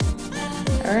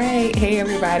All right. Hey,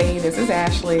 everybody. This is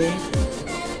Ashley.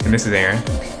 And this is Aaron.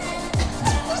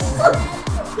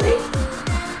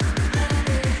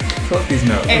 Pull up these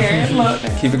notes. Aaron, look.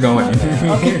 Keep it going.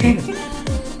 Okay.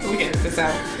 We get this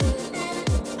out.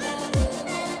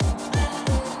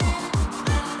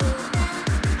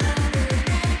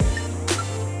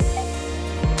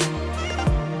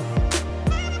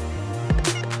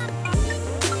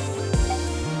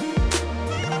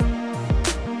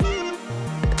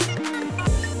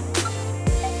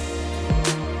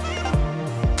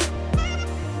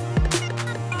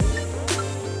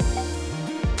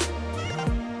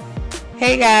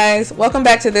 Hey guys, welcome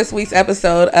back to this week's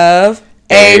episode of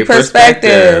A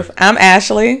Perspective. I'm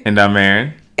Ashley. And I'm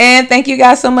Aaron. And thank you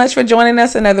guys so much for joining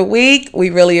us another week.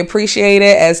 We really appreciate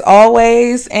it as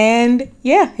always. And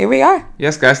yeah, here we are.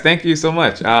 Yes, guys, thank you so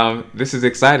much. This is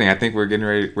exciting. I think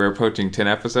we're approaching 10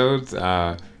 episodes.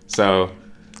 So,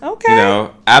 Okay. you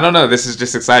know, I don't know. This is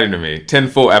just exciting to me. 10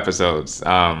 full episodes.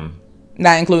 Not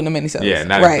including the minisodes. Yeah,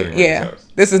 not right, including the yeah.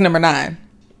 minisodes. This is number 9.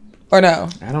 Or no?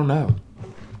 I don't know.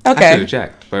 I should Okay. have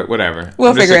checked, but whatever. We'll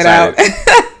I'm just figure it out.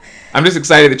 excited. I'm just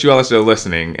excited that you all are still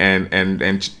listening and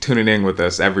tuning in with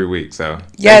us every week. So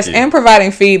Yes, thank you. and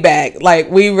providing feedback. Like,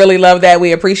 we really love that.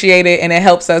 We appreciate it, and it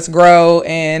helps us grow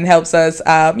and helps us,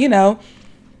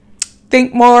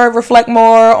 think more, reflect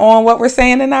more on what we're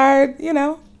saying in our,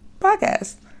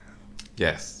 podcast.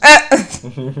 Yes.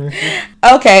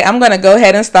 Okay, I'm going to go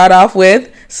ahead and start off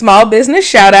with small business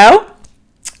shout out.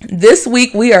 This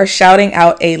week, we are shouting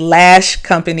out a lash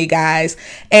company, guys.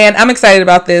 And I'm excited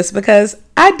about this because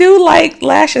I do like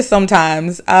lashes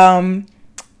sometimes. I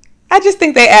just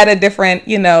think they add a different,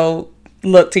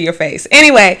 look to your face.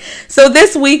 Anyway, so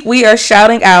this week we are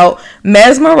shouting out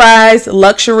Mesmerize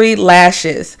Luxury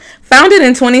Lashes. Founded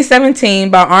in 2017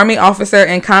 by Army officer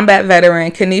and combat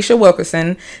veteran Kenesha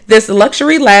Wilkerson, this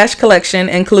luxury lash collection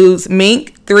includes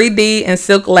mink, 3D, and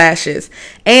silk lashes.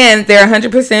 And they're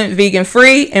 100% vegan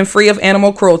free and free of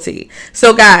animal cruelty.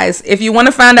 So guys, if you want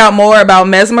to find out more about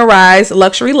Mesmerize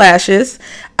Luxury Lashes,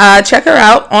 check her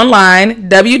out online,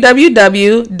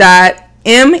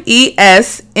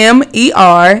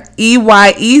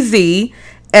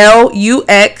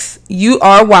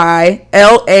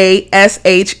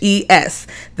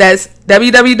 That's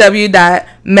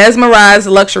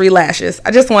www.mesmerizeluxurylashes.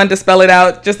 I just wanted to spell it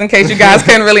out just in case you guys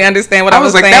couldn't really understand what I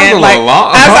was saying. That was a little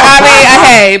long.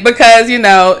 Hey, because,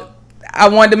 I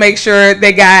wanted to make sure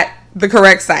they got the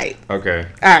correct site. Okay.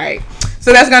 All right.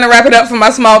 So that's going to wrap it up for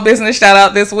my small business shout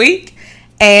out this week.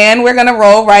 And we're going to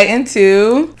roll right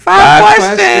into five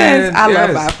questions. I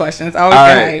love 5 questions. Always all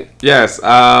good. Right. Yes.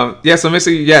 So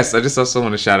Missy, yes, I just also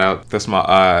want to shout out the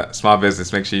small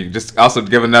business. Make sure you just also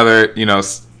give another,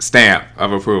 stamp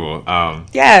of approval.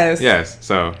 Yes. Yes.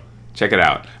 So check it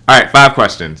out. All right. 5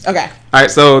 questions. Okay. All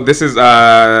right. So this is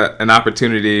an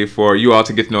opportunity for you all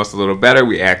to get to know us a little better.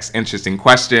 We ask interesting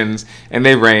questions, and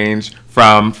they range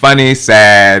from funny,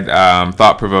 sad,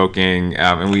 thought-provoking,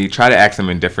 and we try to ask them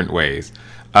in different ways.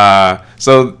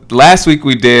 So last week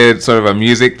we did sort of a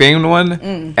music themed one,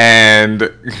 and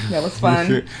that was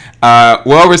fun.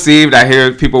 Well received. I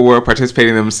hear people were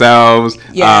participating themselves.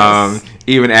 Yes.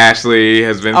 Even Ashley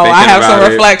has been thinking about it. I have some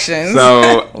reflections.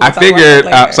 So I figured,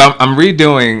 so I'm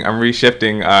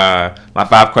reshifting my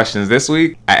 5 questions this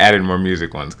week. I added more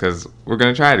music ones because we're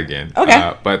going to try it again.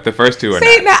 Okay. But the first 2 are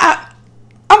See, not. now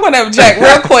I'm going to object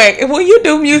real quick. When you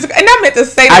do music, and I meant to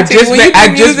say that to you, when you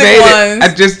do music ones.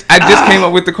 I just came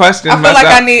up with the questions I feel myself.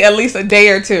 like I need at least a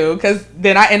day or 2 because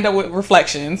then I end up with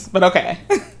reflections. But okay.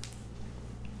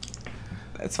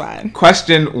 That's fine.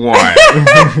 Question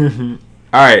 1.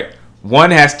 All right.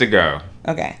 1 has to go.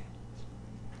 Okay.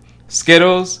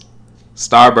 Skittles,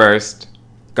 Starburst,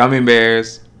 Gummy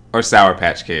Bears, or Sour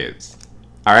Patch Kids.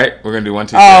 All right. We're going to do 1,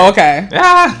 2, 3. Oh, okay.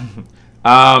 Yeah.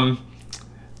 All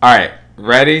right.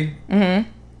 Ready? Mm-hmm.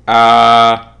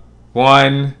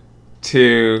 1,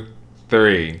 2,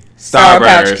 3. Sour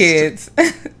Patch Kids.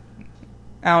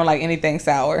 I don't like anything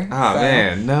sour. Oh,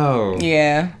 man. No.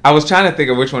 Yeah. I was trying to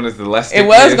think of which one is the less It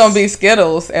was going to be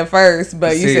Skittles at first,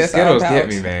 but you said Skittles Sour Patch.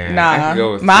 get me, man.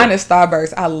 Nah. Mine is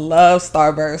Starburst. I love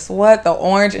Starburst. What? The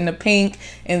orange and the pink.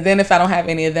 And then if I don't have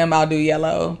any of them, I'll do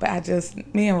yellow. But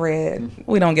me and red,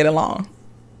 we don't get along.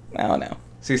 I don't know.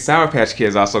 See, Sour Patch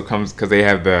Kids also comes because they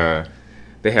have the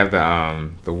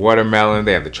watermelon,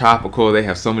 they have the tropical, they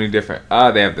have so many different.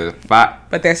 They have the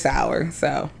but they're sour,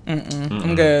 so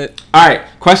I'm good. All right,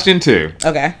 question 2.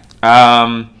 Okay.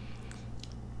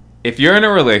 If you're in a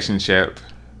relationship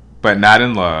but not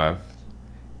in love,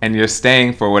 and you're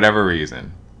staying for whatever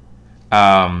reason,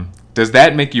 does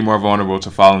that make you more vulnerable to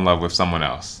fall in love with someone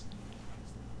else?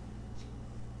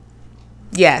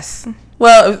 Yes.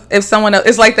 Well, if someone else,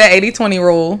 it's like that 80-20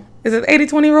 rule. Is it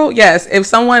 80-20 rule? Yes. If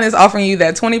someone is offering you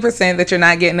that 20% that you're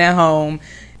not getting at home,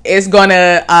 it's going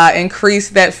to increase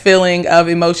that feeling of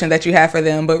emotion that you have for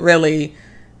them. But really,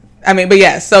 but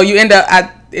yeah, so you end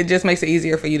up, it just makes it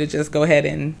easier for you to just go ahead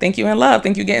and think you in love,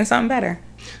 think you're getting something better.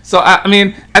 So, I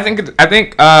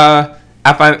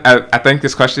think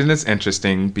this question is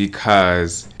interesting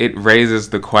because it raises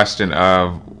the question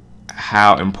of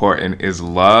how important is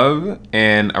love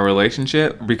in a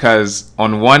relationship? Because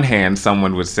on one hand,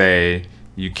 someone would say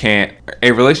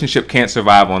a relationship can't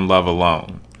survive on love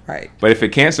alone. Right. But if it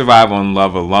can't survive on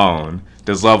love alone,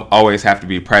 does love always have to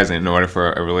be present in order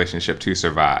for a relationship to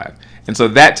survive? And so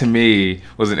that to me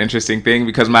was an interesting thing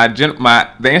because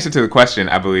the answer to the question,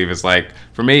 I believe, is like,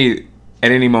 for me,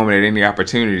 at any moment, at any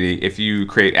opportunity, if you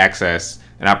create access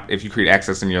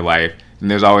in your life, then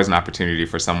there's always an opportunity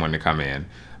for someone to come in.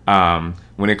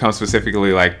 When it comes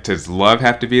specifically, like, does love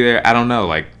have to be there? I don't know.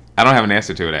 Like, I don't have an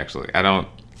answer to it, actually.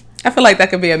 I feel like that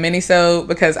could be a mini-sode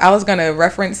because I was going to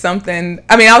reference something.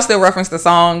 I'll still reference the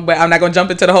song, but I'm not going to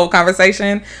jump into the whole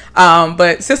conversation.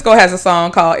 But Cisco has a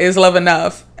song called Is Love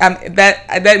Enough?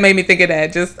 That made me think of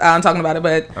that, just talking about it.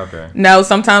 But okay. No,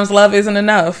 sometimes love isn't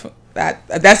enough.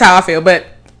 That's how I feel, but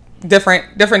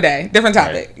different day, different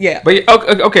topic. Right. Yeah. But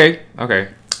okay.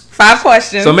 5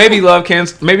 questions. So maybe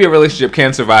maybe a relationship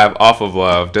can survive off of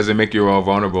love. Does it make you more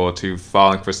vulnerable to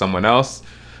falling for someone else?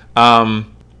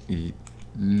 Not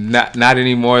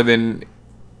any more than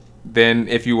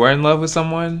if you were in love with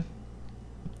someone.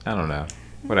 I don't know.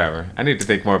 Whatever. I need to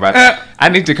think more about that. I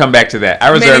need to come back to that. I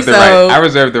reserve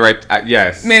the right.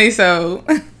 Yes. Mini-sode.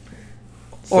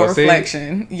 Or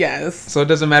reflection. Yes. So it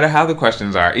doesn't matter how the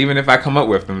questions are, even if I come up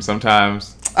with them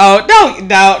sometimes. Oh,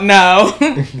 no.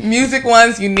 Music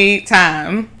ones, you need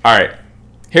time. All right.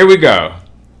 Here we go.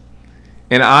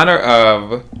 In honor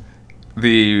of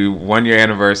the 1-year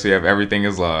anniversary of Everything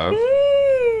is Love.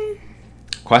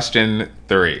 Question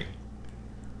 3.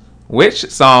 Which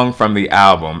song from the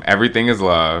album Everything is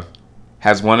Love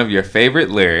has one of your favorite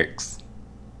lyrics,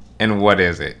 and what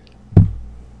is it?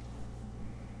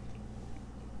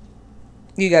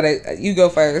 You go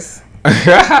first.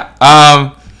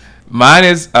 Mine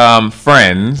is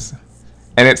Friends,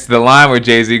 and it's the line where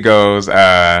Jay-Z goes,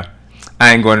 I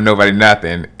ain't going to nobody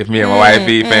nothing. If me and my wife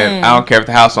beefing, I don't care if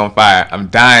the house on fire. I'm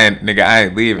dying, nigga, I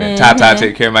ain't leaving. Ty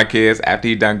take care of my kids after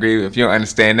he done grieving. If you don't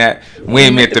understand that, we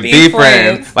ain't meant to be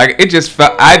friends. Like, it just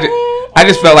felt, I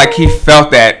just felt like he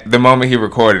felt that the moment he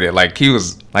recorded it. Like, he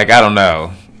was, like, I don't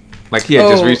know. Like, he had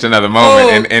just reached another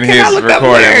moment in his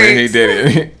recording when he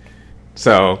did it.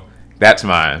 So, that's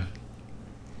mine.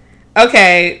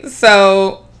 Okay,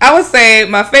 so I would say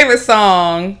my favorite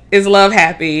song is Love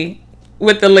Happy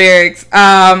with the lyrics.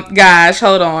 Gosh,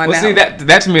 hold on. Well, see,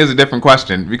 that to me is a different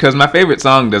question because my favorite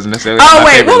song doesn't necessarily. Oh,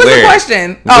 wait, what was the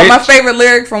question? My favorite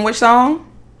lyric from which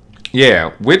song?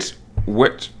 Yeah, which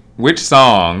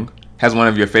song has one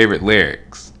of your favorite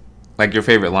lyrics, like your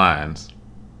favorite lines?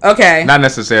 Okay. Not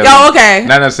necessarily. Oh, okay.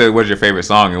 Not necessarily what's your favorite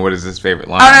song and what is his favorite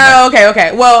line. Oh, no,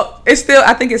 okay. Well,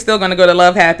 I think it's still going to go to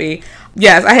Love Happy.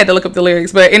 Yes, I had to look up the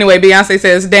lyrics. But anyway, Beyonce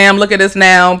says, damn, look at us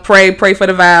now. Pray for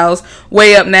the vows.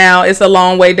 Way up now. It's a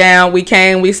long way down. We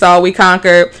came, we saw, we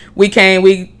conquered. We came,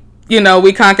 we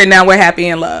conquered. Now we're happy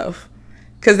in love.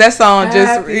 Because that song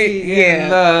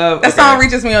that song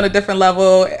reaches me on a different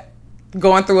level.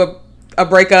 Going through a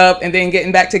breakup and then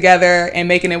getting back together and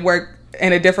making it work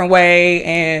in a different way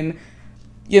and,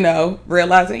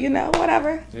 realizing,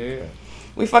 whatever. Yeah.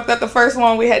 We fucked up the first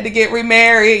one. We had to get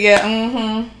remarried.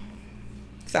 Yeah,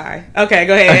 Sorry. Okay,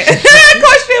 go ahead.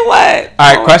 Question what?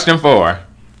 All right, question 4.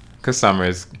 Because summer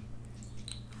is,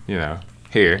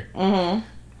 here.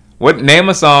 Name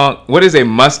a song. What is a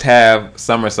must-have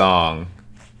summer song?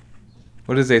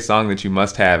 What is a song that you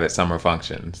must have at summer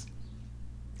functions?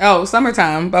 Oh,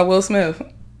 Summertime by Will Smith.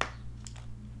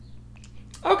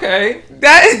 Okay.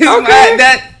 That is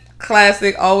that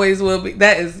classic always will be.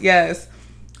 That is, yes.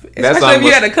 Especially if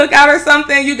you had a cookout or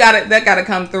something, that got to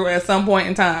come through at some point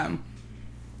in time.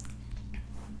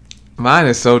 Mine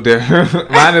is so different.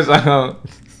 Mine is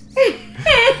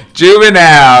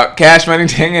Juvenile, Cash Money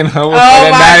Ting for the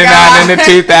 99 and the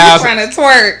 2000. Trying to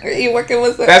twerk. You working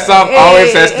with that song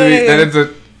always has to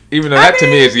be. Even though that to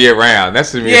me is year round.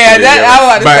 That's to me. Yeah, I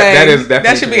want to say. That is definitely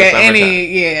that should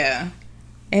be at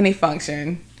any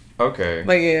function. Okay.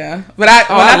 But yeah,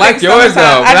 I like yours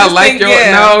though. But I like yours.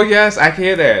 Yeah. No, yes, I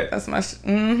hear that. That's my.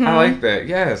 I like that.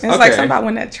 Yes. It's like something about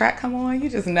when that track come on, you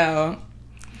just know.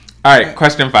 All right,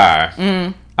 question 5.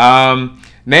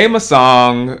 Name a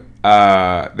song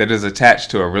that is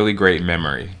attached to a really great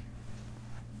memory.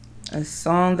 A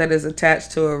song that is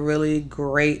attached to a really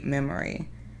great memory.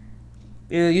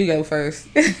 You go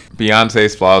first.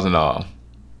 Beyonce's Flaws and All.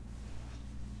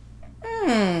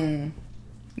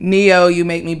 Neo, You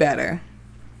Make Me Better.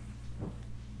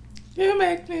 You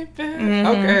make me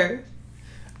better.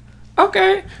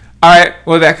 Okay. All right.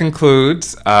 Well, that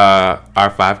concludes our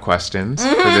 5 questions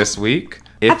for this week.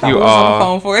 If I thought we was on the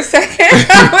phone for a second.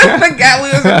 I forgot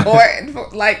we was recording.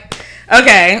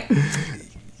 Okay.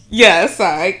 Yeah,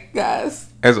 sorry, guys.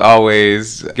 As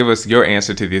always, give us your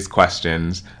answer to these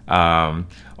questions on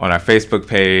our Facebook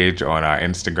page, on our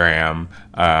Instagram,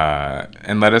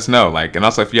 and let us know. And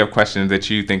also, if you have questions that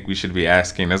you think we should be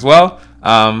asking as well,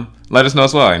 let us know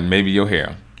as well, and maybe you'll hear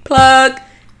them. Plug.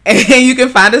 And you can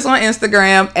find us on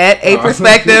Instagram at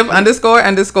 @aperspective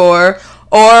 __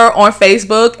 or on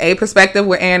Facebook, A Perspective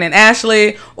with Aaron and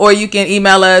Ashley, or you can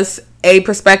email us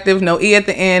aperspective, no E at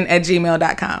the end,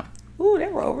 @gmail.com. Ooh,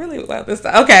 that rolled really well this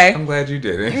time. Okay. I'm glad you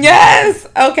did it. Yes.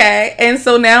 Okay. And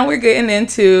so now we're getting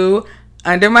into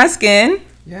Under My Skin.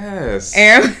 Yes.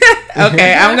 Aaron.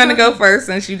 Okay, I'm going to go first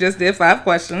since you just did 5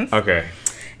 questions. Okay.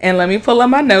 And let me pull up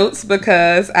my notes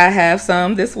because I have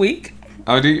some this week.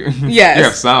 Oh, do you? Yes. You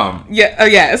have some. Yeah. Oh,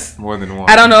 yes. More than one.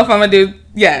 I don't know if I'm going to do...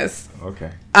 Yes. Okay.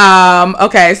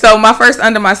 Okay, so my first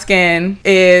Under My Skin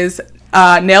is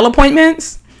nail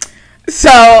appointments. So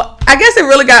I guess it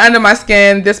really got under my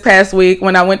skin this past week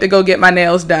when I went to go get my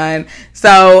nails done.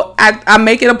 So I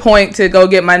make it a point to go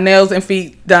get my nails and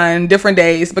feet done different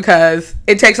days because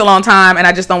it takes a long time and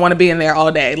I just don't want to be in there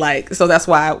all day. So that's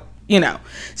why,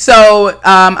 So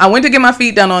I went to get my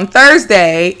feet done on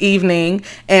Thursday evening,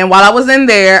 and while I was in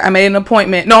there, I made an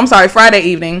appointment. No, I'm sorry, Friday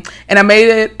evening, and I made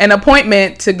it an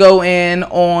appointment to go in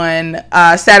on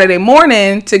Saturday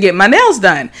morning to get my nails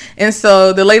done. And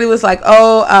so the lady was like,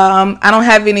 "Oh, I don't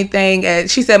have anything." And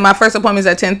she said my first appointment is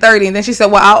at 10:30, and then she said,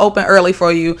 "Well, I'll open early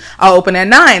for you. I'll open at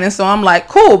 9." And so I'm like,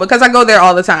 "Cool," because I go there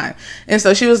all the time. And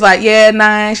so she was like, "Yeah,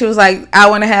 9." She was like,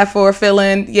 "Hour and a half for a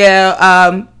fill-in.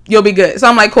 Yeah, you'll be good." So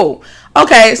I'm like, cool.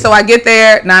 Okay, so I get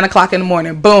there 9 o'clock in the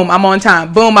morning. Boom, I'm on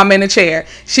time. Boom, I'm in the chair.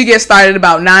 She gets started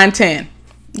about 9:10.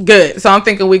 Good. So I'm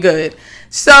thinking we good.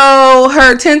 So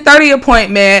her 10:30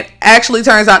 appointment actually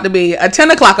turns out to be a 10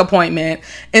 o'clock appointment.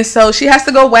 And so she has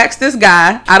to go wax this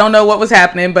guy. I don't know what was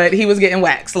happening, but he was getting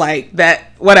waxed like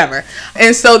that, whatever.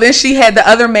 And so then she had the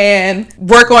other man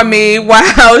work on me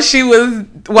while she was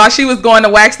going to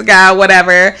wax the guy,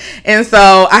 whatever. And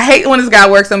so I hate when this guy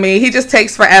works on me. He just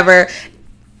takes forever.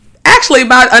 Actually,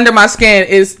 Under My Skin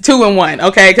is 2 in 1,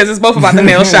 okay? Because it's both about the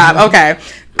nail shop. Okay.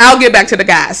 I'll get back to the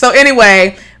guy. So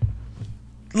anyway,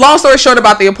 long story short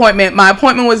about the appointment, my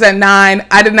appointment was at 9.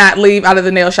 I did not leave out of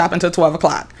the nail shop until 12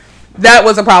 o'clock. That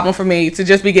was a problem for me to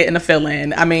just be getting a fill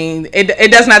in. I mean, it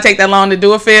does not take that long to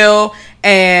do a fill.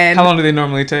 And how long do they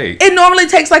normally take? It normally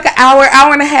takes like an hour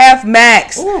and a half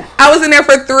max. Ooh. I was in there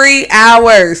for 3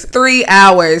 hours. 3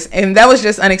 hours. And that was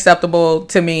just unacceptable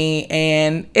to me.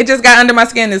 And it just got under my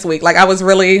skin this week. Like, I was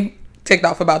really ticked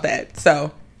off about that.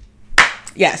 So,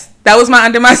 yes, that was my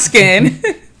Under My Skin.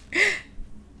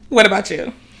 What about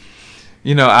you?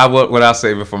 What I'll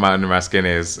say before my Under My Skin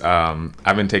is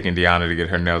I've been taking Deanna to get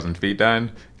her nails and feet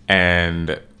done,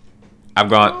 and I've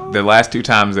gone the last 2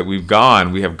 times that we've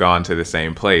gone, we have gone to the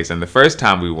same place. And the first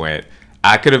time we went,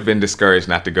 I could have been discouraged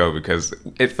not to go because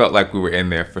it felt like we were in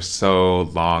there for so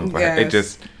long. Yes. It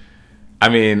just,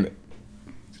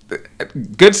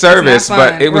 good service,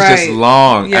 but it was just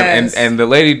long. Yes. And the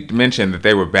lady mentioned that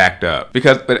they were backed up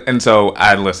and so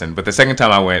I listened. But the second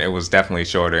time I went, it was definitely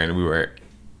shorter, and we were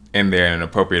in there in an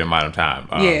appropriate amount of time.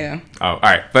 All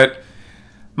right. But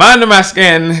my Under My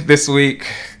Skin this week,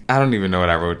 I don't even know what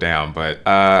I wrote down.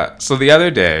 But so the other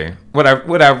day, what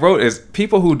I wrote is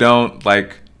people who don't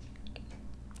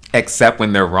accept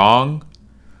when they're wrong,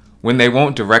 when they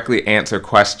won't directly answer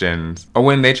questions, or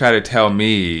when they try to tell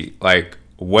me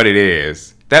what it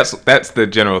is. That's the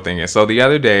general thing. And so the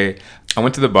other day, I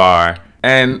went to the bar,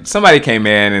 and somebody came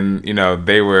in, and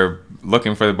they were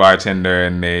looking for the bartender,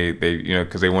 and they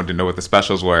because they wanted to know what the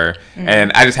specials were. Mm-hmm.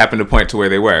 And I just happened to point to where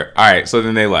they were. All right, so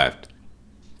then they left.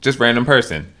 Just random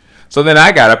person. So then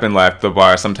I got up and left the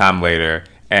bar sometime later,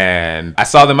 and I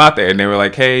saw them out there, and they were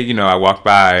like, "Hey, I walked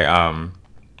by."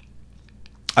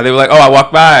 They were like, "Oh, I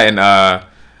walked by, and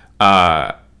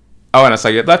and I saw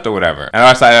you had left or whatever." And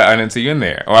I didn't see you in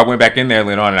there. Or I went back in there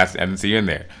later on, and I didn't see you in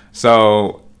there.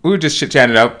 So we were just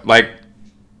chit-chatting up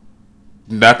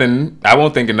nothing. I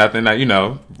won't think of nothing.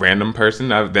 Random person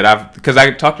because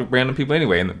I talk to random people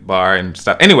anyway in the bar and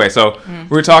stuff. Anyway, so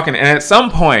we were talking, and at some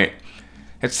point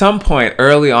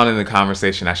early on in the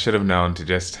conversation, I should have known to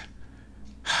just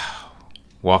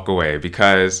walk away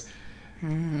because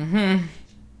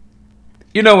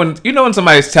when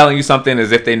somebody's telling you something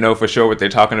as if they know for sure what they're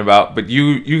talking about, but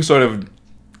you sort of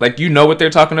like what they're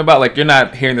talking about, like you're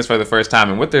not hearing this for the first time,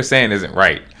 and what they're saying isn't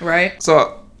right. Right.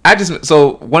 So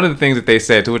one of the things that they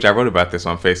said, to which I wrote about this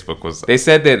on Facebook, was they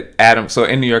said that so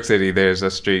in New York City, there's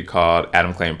a street called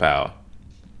Adam Clayton Powell.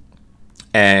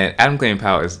 And Adam Clayton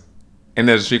Powell and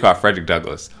there's a street called Frederick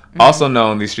Douglass.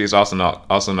 Mm-hmm. These streets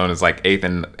also known as like 8th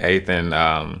and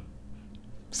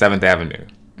 7th Avenue.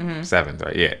 Mm-hmm. 7th,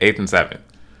 right? Yeah, 8th and 7th.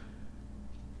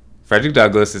 Frederick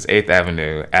Douglass is 8th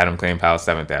Avenue, Adam Clayton Powell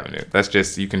 7th Avenue.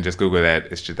 You can just Google that.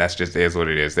 That's just is what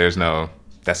it is.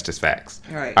 That's just facts.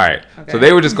 Right. All right. Okay. So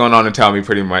they were just going on to tell me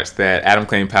pretty much that Adam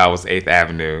Clayton Powell was 8th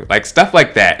Avenue. Like stuff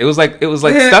like that. It was like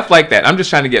stuff like that. I'm just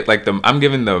trying to get like I'm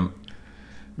giving them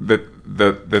the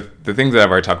things that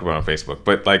I've already talked about on Facebook,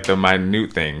 but like the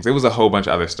minute things. It was a whole bunch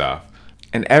of other stuff.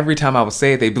 And every time I would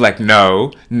say it, they'd be like,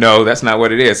 no, that's not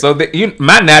what it is. So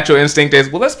my natural instinct is,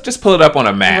 well, let's just pull it up on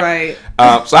a map. Right.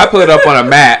 So I pull it up on a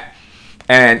map,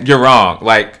 and you're wrong.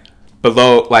 Like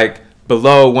below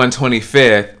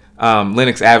 125th,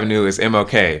 Lenox Avenue is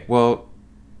MLK. Well,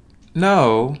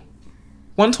 no,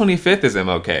 125th is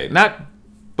MLK, not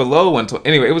below 120.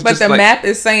 Anyway, it was. But just the like, map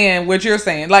is saying what you're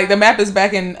saying. Like the map is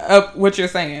backing up what you're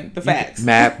saying. The facts.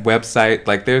 Map, website.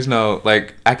 Like there's no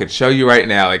like I could show you right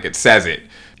now. Like it says it,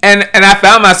 and I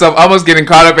found myself almost getting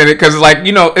caught up in it because like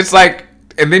it's like.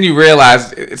 And then you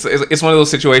realize it's one of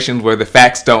those situations where the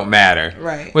facts don't matter.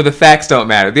 Right. Where the facts don't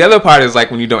matter. The other part is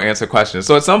like when you don't answer questions.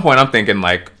 So at some point I'm thinking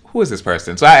like, who is this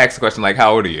person? So I asked the question like,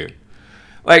 how old are you?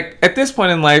 Like at this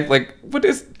point in life, like what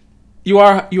is you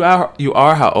are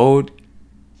how old?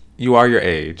 You are your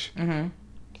age. Mm-hmm.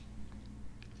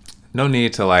 No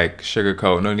need to like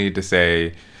sugarcoat. No need to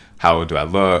say how old do I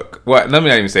look. Well, let me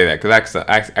not even say that because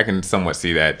I can somewhat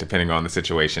see that depending on the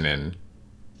situation and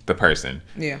the person.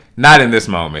 Yeah. Not in this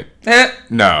moment.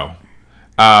 No.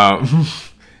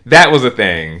 That was a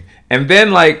thing. And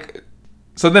then like,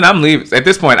 so then I'm leaving. At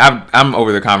this point, I'm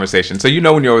over the conversation. So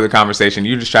when you're over the conversation,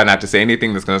 you just try not to say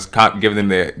anything that's going to give them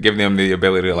the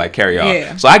ability to like carry on.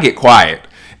 Yeah. So I get quiet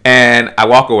and I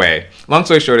walk away. Long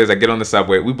story short is I get on the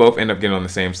subway. We both end up getting on the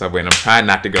same subway, and I'm trying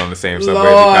not to get on the same subway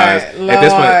because at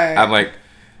this point I'm like,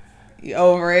 you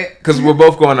over it? Because we're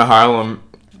both going to Harlem.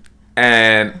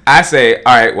 And I say,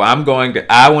 all right, well, I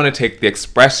want to take the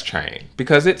express train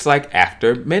because it's like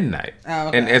after midnight. Oh,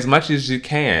 okay. And as much as you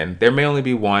can, there may only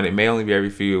be one. It may only be every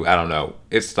few. I don't know.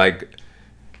 It's like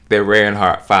they're rare and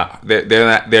hard.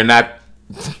 They're not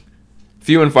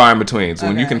few and far in between. So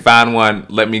when you can find one,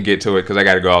 let me get to it because I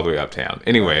got to go all the way uptown.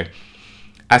 Anyway,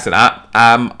 I said,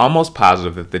 I'm almost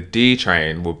positive that the D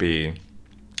train will be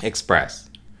express.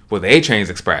 Well, the A train's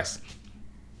express.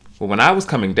 Well, when I was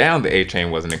coming down, the A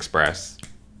train wasn't express.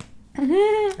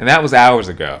 Mm-hmm. And that was hours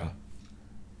ago.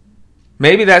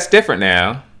 Maybe that's different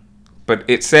now. But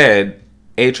it said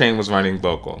A train was running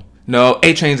local. No,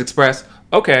 A train's express.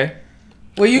 Okay.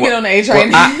 Well, you get on the A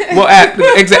train.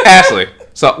 Ashley.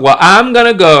 So, I'm going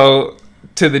to go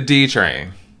to the D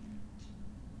train.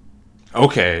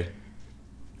 Okay.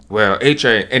 Well, A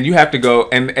train, and you have to go,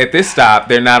 and at this stop,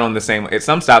 they're not on the same, at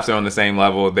some stops they're on the same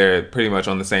level, they're pretty much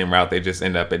on the same route, they just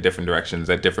end up at different directions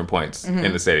at different points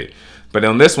in the city. But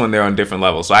on this one, they're on different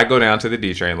levels. So I go down to the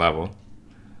D train level.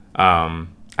 I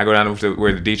go down to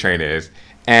where the D train is,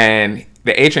 and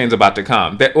the A train's about to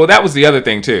come. That was the other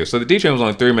thing, too. So the D train was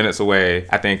only 3 minutes away,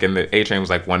 I think, and the A train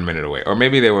was like 1 minute away. Or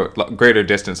maybe they were greater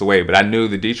distance away, but I knew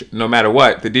no matter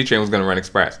what, the D train was going to run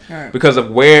express. Right. Because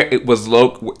of where it was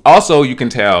located. Also, you can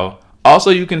tell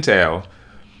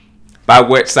by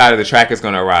which side of the track it's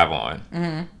going to arrive on.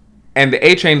 Mm-hmm. And the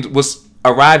A train was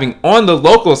arriving on the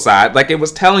local side, like it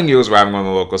was telling you it was arriving on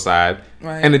the local side.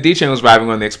 Right. And the D train was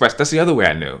arriving on the express. That's the other way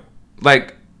I knew.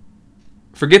 Like,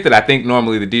 forget that I think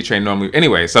normally the D train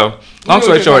anyway, so long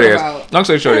story short is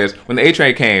when the A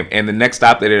train came and the next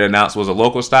stop that it announced was a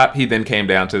local stop, he then came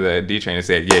down to the D train and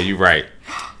said, yeah, you're right.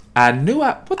 I knew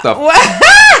what the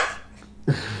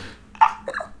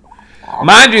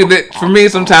mind you that for me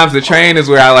sometimes the train is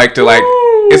where I like to like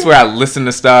it's where I listen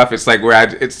to stuff. It's like where I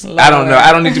don't know.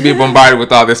 I don't need to be bombarded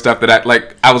with all this stuff that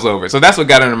I was over. So that's what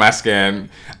got under my skin.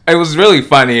 It was really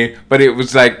funny, but it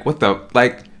was like, what the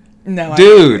like no,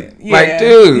 dude,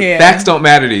 facts don't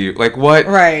matter to you. Like what?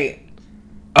 Right.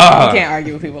 You can't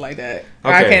argue with people like that.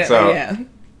 Okay,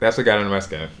 that's what got under my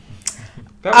skin.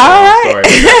 That was all right. Story.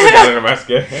 That's what got under my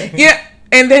skin. Yeah,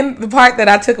 and then the part that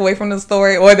I took away from the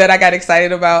story, or that I got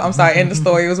excited about, in the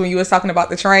story, was when you was talking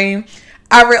about the train.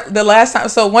 The last time,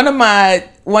 so one of my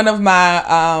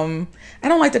I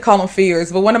don't like to call them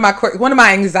fears, but one of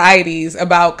my anxieties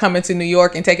about coming to New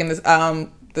York and taking this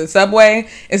the subway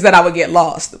is that I would get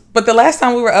lost. But the last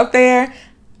time we were up there,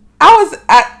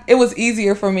 it was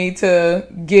easier for me to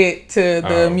get to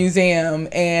the museum,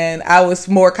 and I was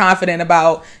more confident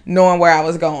about knowing where I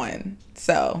was going.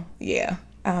 So, yeah.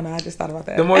 I don't know. I just thought about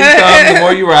that. The more you come, the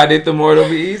more you ride it, the more it'll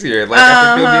be easier. Like,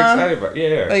 I think you'll be excited about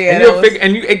it. Yeah.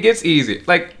 And it gets easy.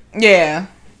 Like, yeah.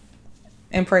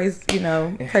 And praise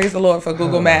the Lord for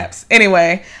Google Maps.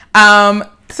 Anyway,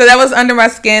 so that was Under My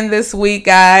Skin this week,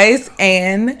 guys.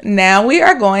 And now we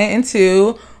are going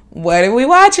into what are we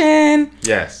watching?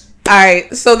 Yes. All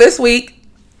right. So this week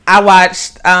I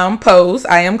watched Pose.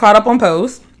 I am caught up on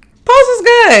Pose. Pose is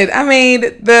good. I mean,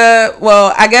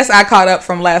 I guess I caught up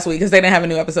from last week because they didn't have a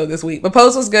new episode this week. But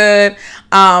Pose was good.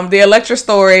 The Elektra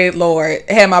story, Lord,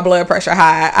 had my blood pressure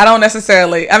high. I don't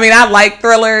necessarily, I like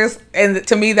thrillers. And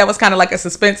to me, that was kind of like a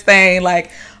suspense thing. Like,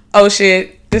 oh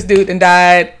shit, this dude done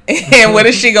died. And what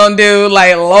is she going to do?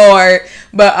 Like, Lord.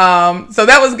 But, so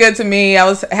that was good to me. I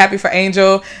was happy for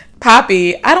Angel.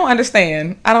 Poppy, I don't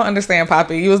understand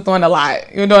Poppy. You was doing a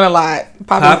lot. You were doing a lot.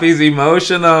 Poppy's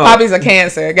emotional. Poppy's a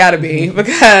Cancer. Gotta be.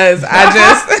 Because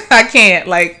I can't.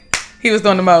 Like, he was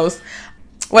doing the most.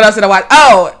 What else did I watch?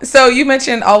 Oh, so you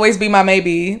mentioned Always Be My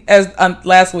Maybe as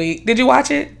last week. Did you watch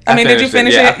it? Did you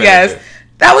finish it? Yes.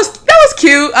 That was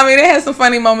cute. I mean, it had some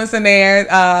funny moments in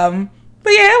there.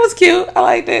 But yeah, it was cute. I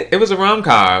liked it. It was a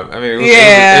rom-com. I mean,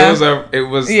 it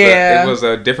was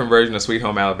a different version of Sweet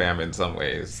Home Alabama in some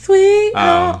ways. Sweet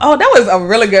Home. That was a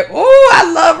really good. Oh,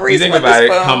 I love Reese. You think about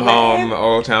it, Come Home,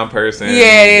 Old Town Person.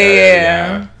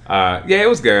 Yeah. It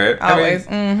was good. Always.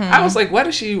 I was like, what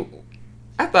is she?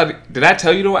 I thought, did I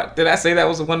tell you to watch? Did I say that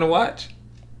was the one to watch?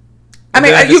 You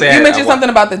mentioned something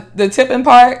about the tipping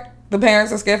part. The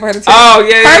parents are scared for her to tip. Oh,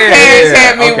 yeah, Her parents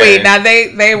had me weak. Now,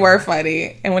 they were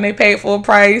funny. And when they paid full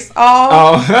price,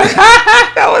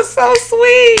 that was so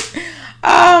sweet.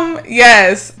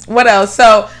 Yes. What else?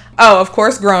 So, of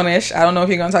course, Grownish. I don't know if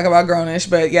you're going to talk about Grownish,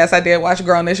 but yes, I did watch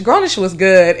Grownish. Grownish was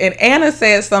good. And Anna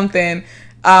said something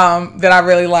that I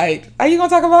really liked. Are you going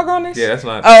to talk about Grownish? Yeah, that's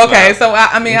not. Oh, okay. So,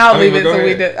 I'll leave it. So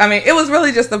we did. It was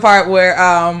really just the part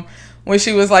where... when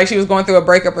she was going through a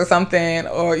breakup or something,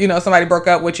 or, somebody broke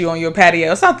up with you on your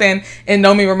patio or something, and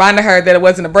Nomi reminded her that it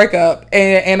wasn't a breakup.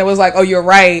 And it was like, oh, you're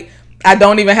right. I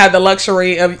don't even have the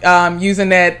luxury of using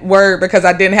that word because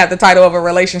I didn't have the title of a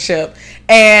relationship.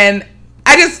 And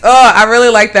I really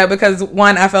like that because,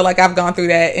 one, I feel like I've gone through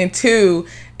that. And two,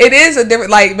 it is a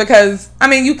different, because,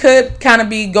 you could kind of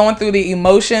be going through the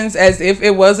emotions as if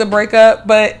it was a breakup,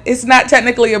 but it's not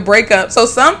technically a breakup. So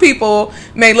some people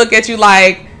may look at you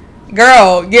like,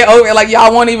 girl, get over it. Like,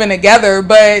 y'all weren't even together,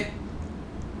 but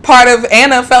part of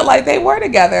Anna felt like they were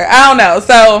together. I don't know.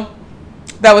 So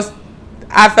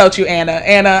I felt you, Anna.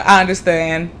 Anna, I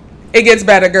understand. It gets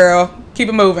better, girl. Keep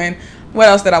it moving. What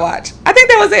else did I watch? I think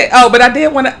that was it. Oh, but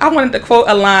I wanted to quote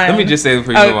a line. Let me just say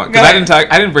before you move on, because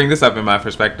I didn't bring this up in my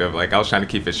perspective. Like, I was trying to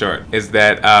keep it short. Is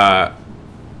that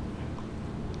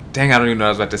dang, I don't even know what I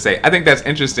was about to say. I think that's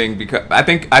interesting because I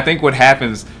think what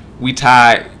happens, we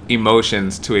tie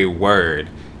emotions to a word,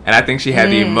 and I think she had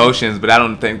the emotions, but I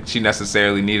don't think she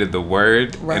necessarily needed the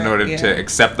word in order to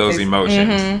accept those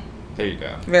emotions. There you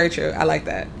go. Very true. I like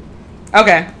that.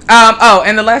 Okay.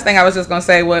 And the last thing I was just gonna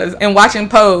say was, in watching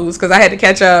Pose, because I had to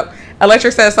catch up,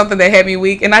 Elektra said something that had me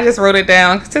weak, and I just wrote it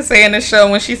down to say in the show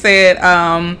when she said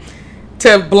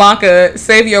to Blanca,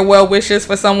 save your well wishes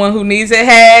for someone who needs it,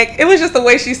 hag. It was just the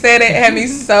way she said it had me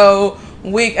so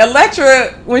weak.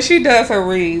 Elektra, when she does her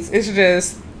reads, it's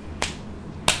just,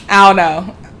 I don't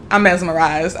know. I'm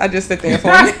mesmerized. I just sit there for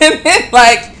a minute.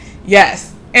 Like,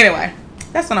 yes. Anyway,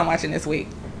 that's what I'm watching this week.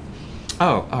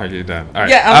 Oh, you're done. All right.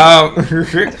 Yeah.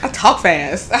 I talk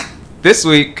fast. This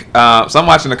week, so I'm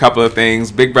watching a couple of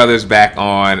things. Big Brother's back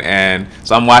on, and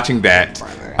so I'm watching that.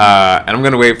 And I'm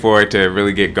going to wait for it to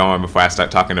really get going before I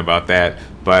start talking about that.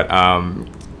 But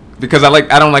because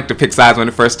I don't like to pick sides when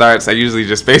it first starts. I usually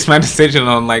just base my decision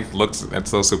on looks. That's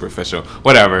so superficial.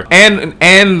 Whatever.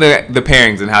 And the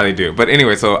pairings and how they do. But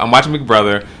anyway, so I'm watching Big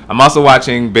Brother. I'm also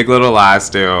watching Big Little Lies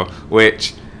still,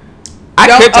 which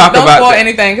I could talk about. Don't spoil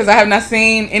anything because I have not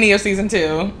seen any of season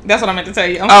 2. That's what I meant to tell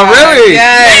you. Oh, really?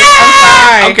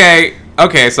 Yes. I'm sorry.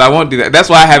 Okay, so I won't do that. That's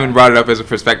why I haven't brought it up as a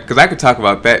perspective, because I could talk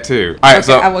about that too. All right, okay,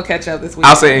 so I will catch up this week.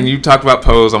 I'll say, and you talked about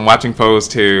Pose. I'm watching Pose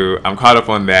too. I'm caught up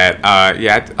on that.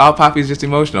 All Poppy's just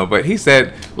emotional. But he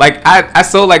said, I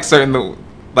so like certain,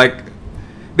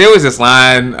 there was this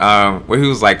line where he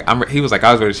was like, I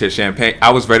was ready to sip champagne.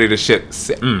 I was ready to sip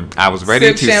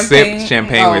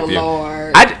champagne with you.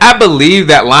 Lord. I believe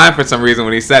that line for some reason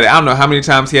when he said it. I don't know how many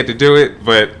times he had to do it,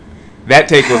 but that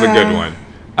take was a good one.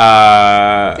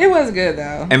 It was good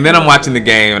though. And then I'm watching the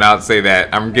game, and I would say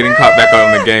that I'm getting caught back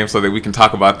on the game so that we can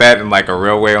talk about that in like a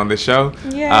real way on this show.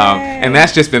 And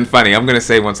that's just been funny. I'm gonna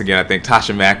say once again, I think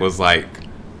Tasha Mack was like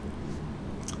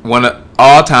one of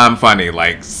all-time funny.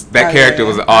 Like that character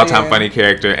was an all-time funny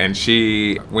character, and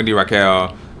Wendy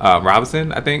Raquel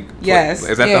Robinson, I think. Yes.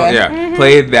 Is that the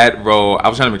played that role. I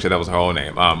was trying to make sure that was her whole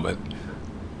name. But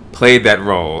played that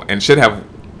role and should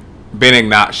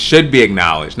be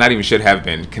acknowledged. Not even should have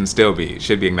been.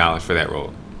 Should be acknowledged for that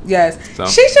role. Yes. So.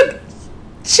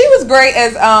 She was great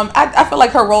as I feel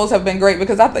like her roles have been great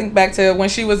because I think back to when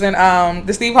she was in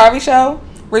the Steve Harvey show.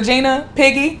 Regina,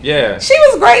 Piggy. Yeah. She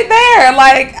was great there.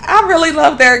 Like, I really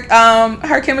loved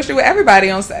her chemistry with everybody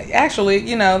on set. Actually,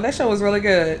 that show was really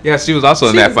good. Yeah, she was also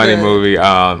in that funny movie.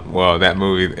 That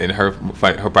movie, and her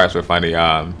parts were funny.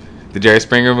 The Jerry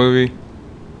Springer movie.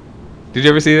 Did you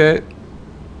ever see that?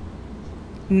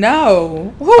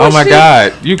 No. Oh my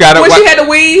God! You got it. When she had to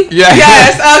weave. Yeah.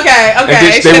 Yes. Okay. And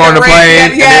they were on the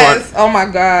plane. Yes. Oh my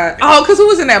God. Oh, because who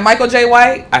was in that? Michael J.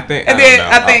 White. I think.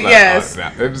 Yes.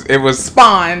 It was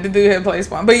Spawn. The dude had played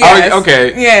Spawn. But yes. Oh,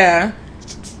 okay. Yeah.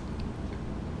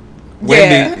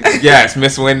 Wendy. Yeah. Yes,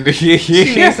 Miss Wendy. She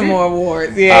needs some more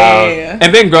awards. Yeah.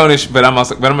 And then Grownish, but I'm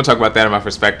gonna talk about that in my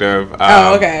perspective.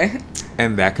 Okay.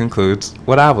 And that concludes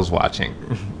what I was watching.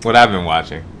 What I've been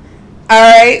watching. All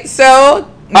right. So.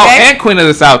 And Queen of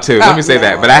the South too. Let me say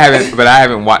that, but I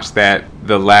haven't watched that.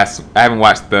 I haven't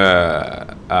watched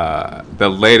the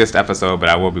latest episode, but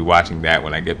I will be watching that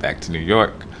when I get back to New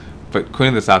York. But Queen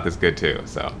of the South is good too.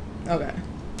 So. Okay.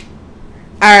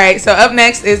 All right. So up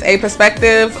next is a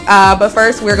perspective, but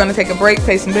first we're going to take a break,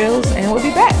 pay some bills, and we'll be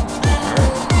back.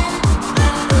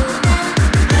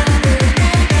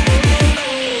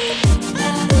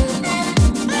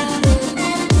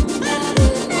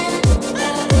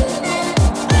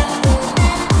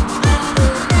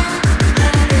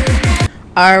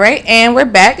 All right, and we're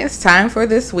back. It's time for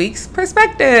this week's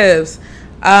perspectives.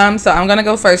 So I'm gonna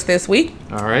go first this week.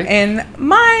 All right. And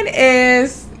mine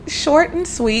is short and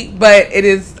sweet, but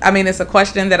it's a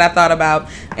question that I thought about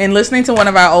in listening to one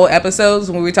of our old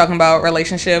episodes when we were talking about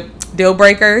relationship deal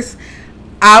breakers.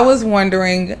 I was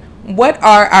wondering, what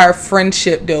are our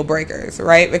friendship deal breakers,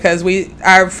 right? Because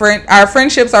our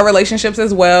friendships are relationships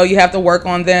as well. You have to work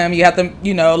on them. You have to,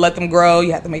 let them grow.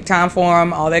 You have to make time for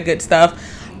them, all that good stuff.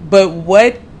 But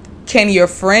what can your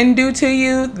friend do to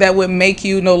you that would make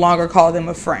you no longer call them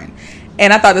a friend?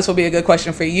 And I thought this would be a good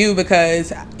question for you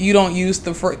because you don't use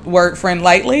the word friend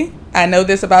lightly. I know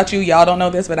this about you. Y'all don't know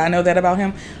this, but I know that about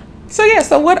him. So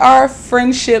what are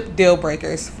friendship deal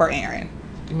breakers for Aaron?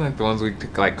 You mean like the ones we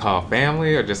like call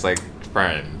family or just like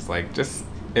friends? Like just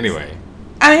anyway.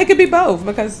 I mean, it could be both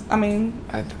because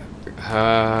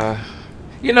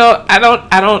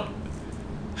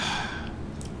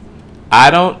I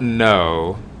don't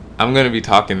know. I'm going to be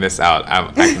talking this out.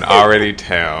 I can already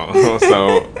tell.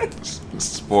 So,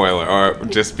 spoiler, or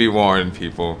just be warned,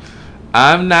 people.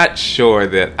 I'm not sure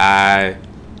that I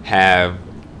have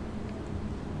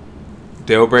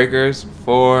deal breakers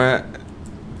for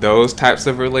those types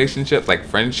of relationships, like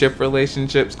friendship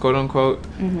relationships, quote unquote.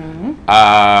 Mm-hmm.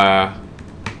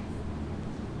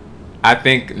 I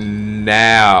think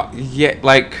now,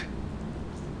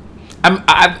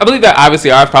 I believe that obviously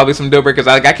are probably some deal breakers.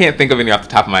 I can't think of any off the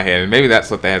top of my head, and maybe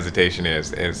that's what the hesitation is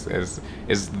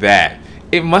that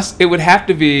it would have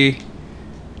to be.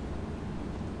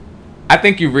 I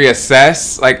think you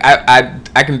reassess. Like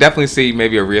I can definitely see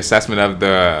maybe a reassessment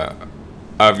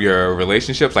of your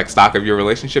relationships, like stock of your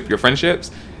relationship, your friendships,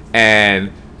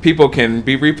 and people can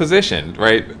be repositioned,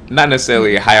 right? Not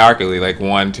necessarily hierarchically, like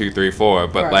 1, 2, 3, 4,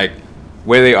 but right. Like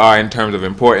where they are in terms of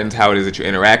importance, how it is that you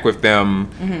interact with them,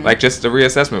 like just a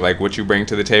reassessment, like what you bring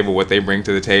to the table, what they bring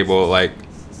to the table, like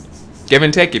give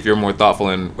and take if you're more thoughtful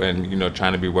and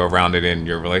trying to be well-rounded in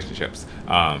your relationships.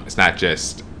 It's not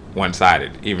just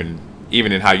one-sided, even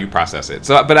in how you process it.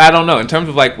 So, but I don't know. In terms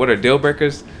of like what are deal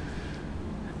breakers,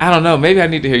 I don't know. Maybe I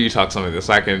need to hear you talk some of this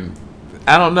so I can.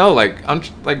 I don't know. Like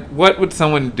what would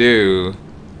someone do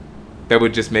that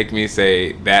would just make me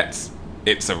say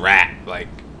it's a wrap? Like.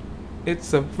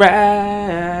 It's a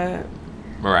wrap.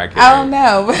 Mariah Carey. I don't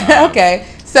know. Okay.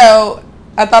 So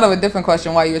I thought of a different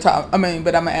question while you were talking.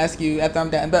 But I'm going to ask you after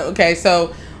I'm done. But okay.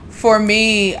 So for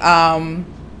me, I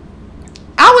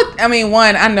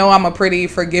know I'm a pretty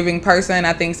forgiving person.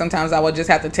 I think sometimes I would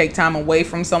just have to take time away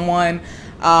from someone.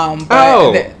 No,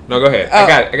 go ahead.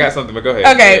 I got something, but go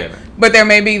ahead. Okay. But there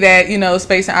may be that,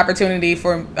 space and opportunity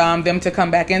for them to come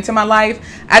back into my life.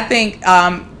 I think,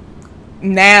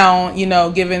 now,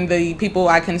 given the people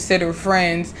I consider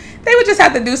friends, they would just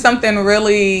have to do something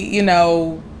really,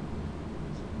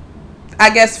 I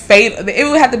guess fatal. It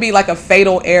would have to be like a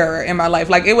fatal error in my life.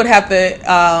 Like it would have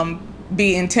to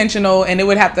be intentional, and it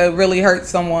would have to really hurt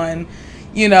someone,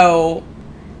 you know,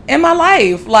 in my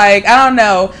life. Like I don't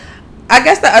know. I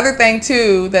guess the other thing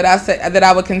too that I said that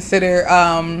I would consider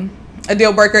a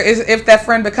deal breaker is if that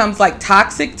friend becomes like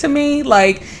toxic to me.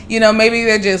 Like, you know, maybe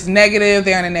they're just negative.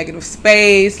 They're in a negative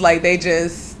space. Like they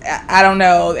just, I don't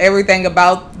know, everything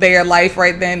about their life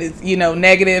right then is, you know,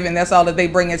 negative, and that's all that they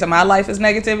bring into my life is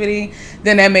negativity.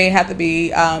 Then that may have to be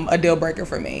a deal breaker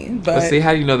for me. But see,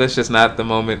 how do you know that's just not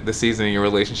the season in your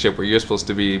relationship where you're supposed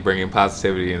to be bringing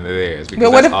positivity into theirs?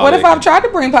 But what if I've tried to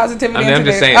bring positivity into I'm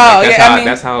just theirs? saying, Oh, like, yeah,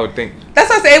 that's how I would think. That's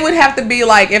what I say. It would have to be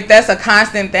like, if that's a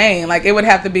constant thing, like it would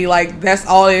have to be like that's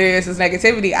all it is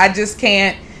negativity. I just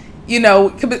can't, you know,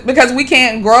 because we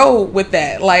can't grow with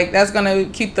that. Like that's gonna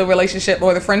keep the relationship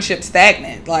or the friendship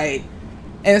stagnant. Like,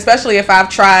 and especially if I've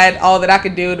tried all that I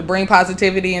could do to bring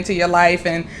positivity into your life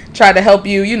and try to help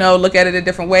you, you know, look at it a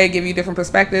different way, give you different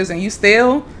perspectives, and you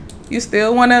still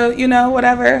want to, you know,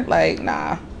 whatever. Like,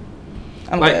 nah,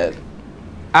 I'm good.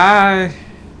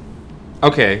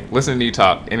 Okay, listening to you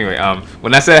talk. Anyway,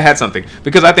 when I said I had something,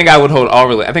 because I think I hold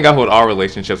all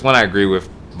relationships. One, I agree with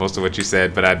most of what you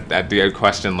said, but I do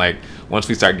question, like, once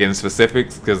we start getting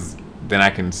specifics, because then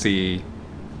I can see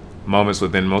moments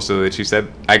within most of that you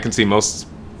said. I can see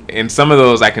in some of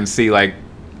those, I can see, like,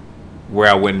 where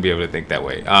I wouldn't be able to think that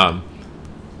way.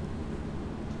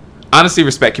 Honesty,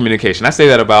 respect, communication. I say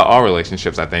that about all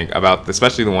relationships, I think, about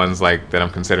especially the ones, like, that I'm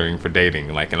considering for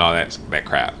dating, like, and all that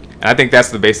crap. And I think that's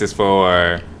the basis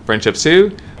for friendships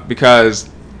too, because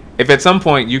if at some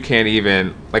point you can't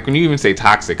even, like when you even say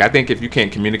toxic, I think if you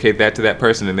can't communicate that to that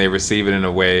person and they receive it in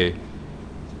a way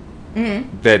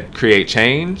that create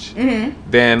change,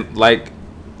 then like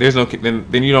there's no,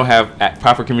 then you don't have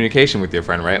proper communication with your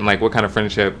friend, right? And like what kind of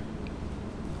friendship,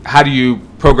 how do you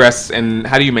progress and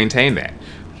how do you maintain that?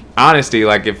 Honesty,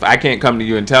 like if I can't come to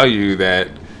you and tell you that,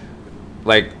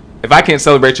 like if I can't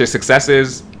celebrate your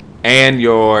successes and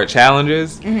your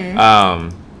challenges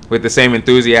with the same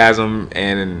enthusiasm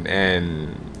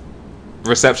and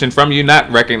reception from you, not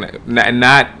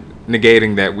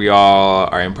negating that we all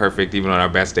are imperfect even on our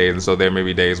best days, and so there may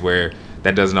be days where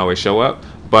that doesn't always show up,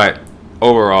 but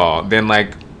overall, then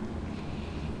like,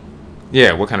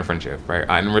 yeah, what kind of friendship, right?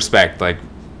 And respect, like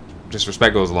just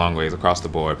respect goes a long ways across the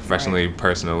board, professionally, right,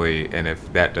 personally, and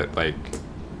if that like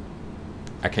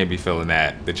I can't be feeling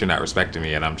that you're not respecting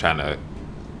me, and I'm trying to,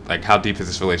 like, how deep is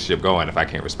this relationship going if I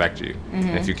can't respect you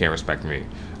and if you can't respect me?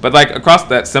 But like across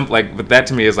that but that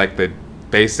to me is like the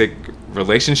basic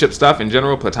relationship stuff in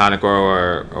general, platonic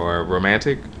or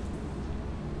romantic.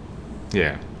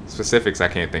 Yeah, specifics I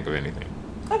can't think of anything.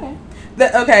 Okay.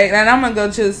 Okay, and I'm gonna go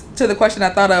to the question I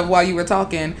thought of while you were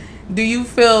talking. Do you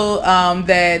feel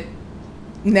that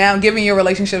now, given your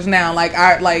relationships now,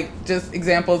 like just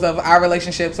examples of our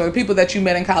relationships or the people that you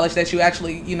met in college that you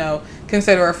actually, you know,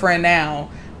 consider a friend now,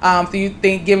 do you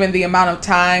think, given the amount of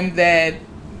time that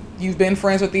you've been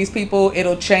friends with these people,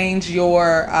 it'll change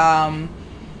your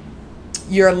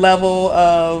level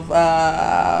of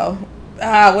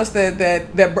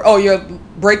your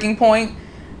breaking point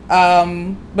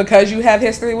because you have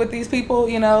history with these people?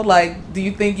 You know, like, do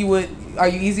you think are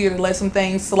you easier to let some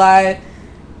things slide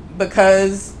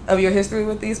because of your history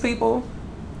with these people,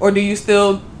 or do you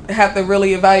still have to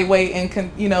really evaluate and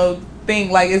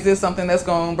think, like, is this something that's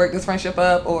going to break this friendship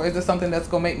up, or is this something that's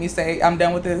going to make me say I'm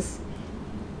done with this?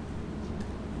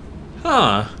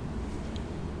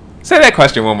 Say that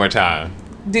question one more time.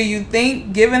 Do you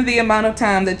think, given the amount of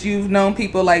time that you've known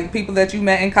people, like people that you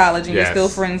met in college and yes, you're still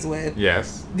friends with,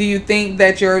 yes, do you think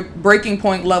that your breaking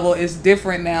point level is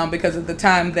different now because of the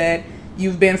time that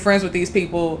you've been friends with these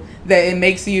people, that it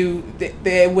makes you, that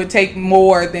it would take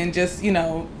more than just,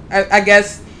 I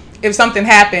guess if something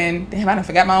happened, damn, I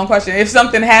forgot my own question. If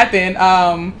something happened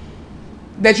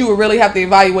that you would really have to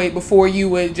evaluate before you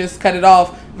would just cut it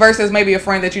off, versus maybe a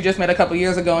friend that you just met a couple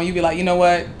years ago and you'd be like, you know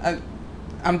what,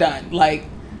 I'm done. Like,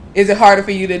 is it harder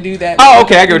for you to do that? Oh,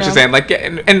 okay, I get what you're saying. Like,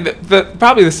 and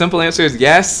probably the simple answer is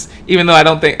yes. Even though I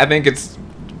think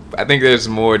there's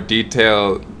more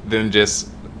detail than just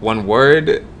one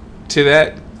word to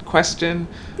that question.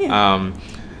 Yeah.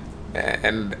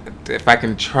 And if I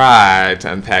can try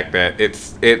to unpack that,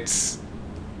 it's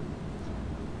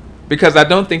because I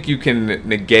don't think you can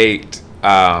negate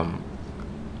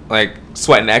like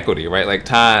sweat and equity, right? Like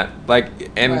time, like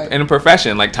in a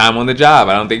profession, like time on the job.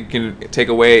 I don't think you can take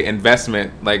away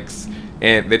investment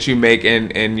that you make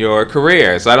in your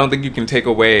career. So I don't think you can take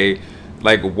away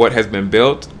like what has been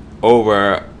built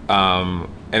over an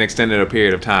extended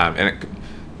period of time. And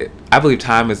I believe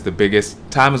time is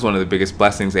one of the biggest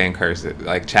blessings and curses,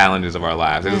 like challenges of our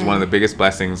lives. It is one of the biggest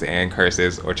blessings and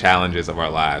curses or challenges of our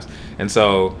lives. And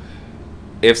so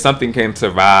if something can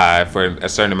survive for a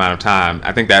certain amount of time,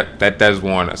 I think that does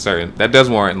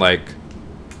warrant like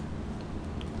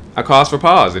a cause for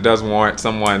pause. It does warrant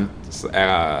someone,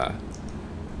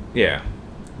 yeah.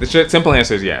 The simple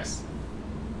answer is yes.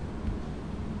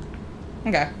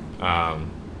 Okay.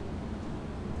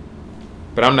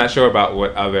 But I'm not sure about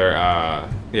what other,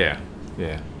 yeah.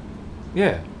 Okay.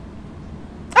 Yeah.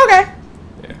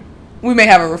 We may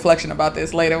have a reflection about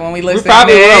this later when we listen. We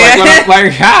probably will. That was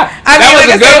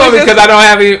a good one because I don't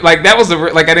have any, like, that was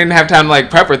I didn't have time to, like,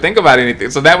 prep or think about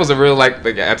anything. So that was a real, like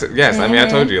yes, I mean, I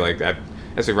told you, like,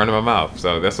 that's it running my mouth.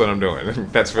 So that's what I'm doing.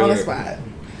 That's really. On the spot.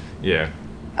 Yeah.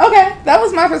 Okay. That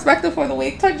was my perspective for the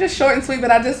week. Just short and sweet, but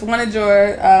I just wanted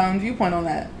your viewpoint on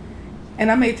that. And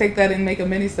I may take that and make a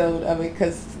mini-sode of it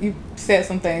because you said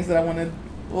some things that I want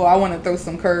to throw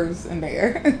some curves in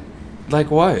there.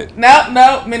 Like what?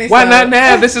 No, mini-sode. Why not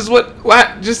now? This is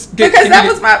just get... Because that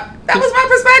was my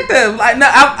perspective. Like, no,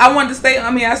 I wanted to stay,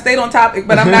 I stayed on topic,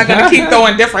 but I'm not going to keep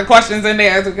throwing different questions in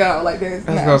there as we go. Like this.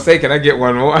 I was going to say, can I get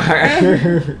one more?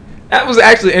 That was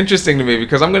actually interesting to me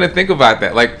because I'm going to think about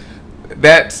that. Like,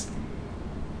 that's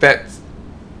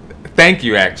thank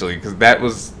you, actually, because that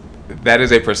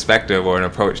is a perspective or an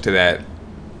approach to that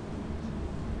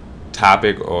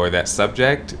topic or that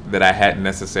subject that I hadn't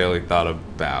necessarily thought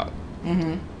about.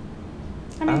 Mm-hmm.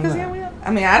 I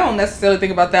don't necessarily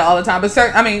think about that all the time, but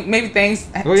maybe things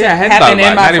I hadn't thought about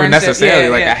it. Not even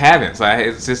necessarily, I haven't. So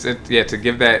it's just, to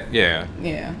give that, yeah.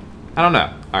 I don't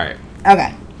know. All right.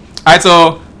 Okay. All right,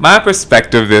 so my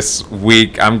perspective this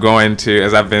week, I'm going to,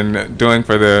 as I've been doing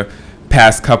for the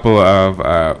past couple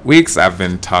of weeks, I've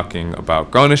been talking about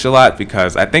Grownish a lot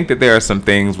because I think that there are some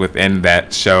things within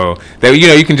that show that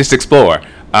you can just explore.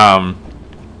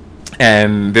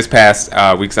 And this past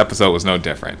week's episode was no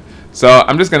different. So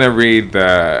I'm just gonna read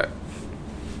the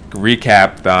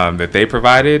recap that they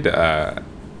provided.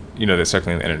 That's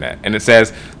circling the internet, and it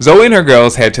says Zoe and her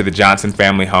girls head to the Johnson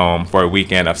family home for a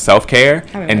weekend of self-care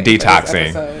and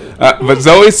detoxing. But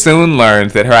Zoe soon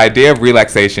learns that her idea of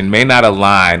relaxation may not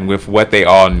align with what they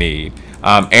all need.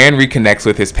 Aaron reconnects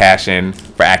with his passion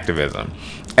for activism.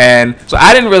 And so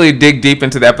I didn't really dig deep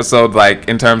into the episode, like,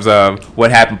 in terms of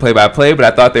what happened play by play, but I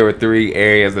thought there were 3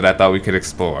 areas that I thought we could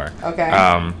explore.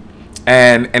 Okay.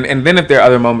 And then if there are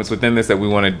other moments within this that we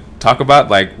want to talk about,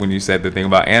 like when you said the thing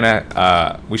about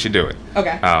Anna, we should do it.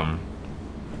 Okay.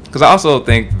 Because I also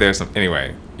think there's some...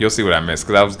 Anyway, you'll see what I missed.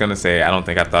 Because I was going to say, I don't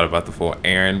think I thought about the full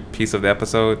Aaron piece of the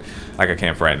episode like I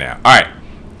can for right now. All right.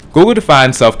 Google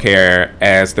defines self-care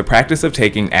as the practice of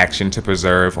taking action to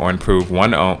preserve or improve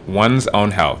one's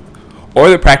own health, or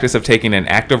the practice of taking an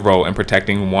active role in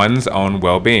protecting one's own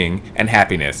well-being and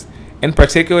happiness, in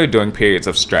particular during periods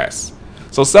of stress.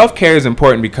 So self-care is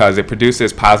important because it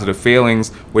produces positive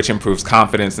feelings, which improves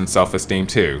confidence and self-esteem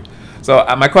too. So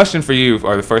my question for you,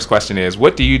 or the first question is,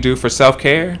 what do you do for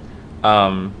self-care?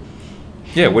 What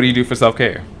do you do for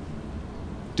self-care?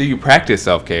 Do you practice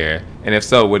self-care? And if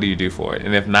so, what do you do for it?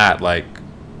 And if not,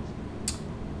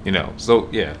 so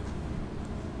yeah.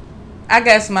 I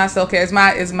guess my self-care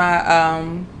is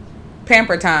my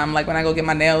pamper time, like when I go get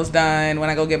my nails done, when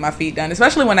I go get my feet done,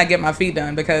 especially when I get my feet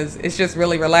done, because it's just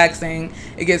really relaxing.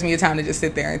 It gives me a time to just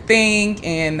sit there and think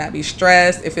and not be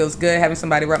stressed. It feels good having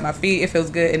somebody rub my feet. It feels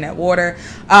good in that water.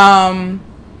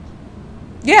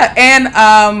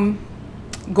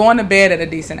 Going to bed at a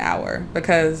decent hour,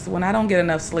 because when I don't get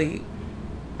enough sleep,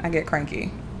 I get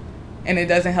cranky, and it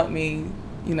doesn't help me,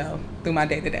 through my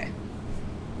day to day.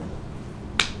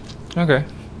 Okay.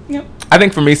 Yep. I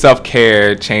think for me,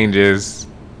 self-care changes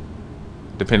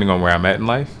depending on where I'm at in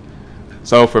life.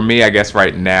 So for me, I guess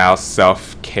right now,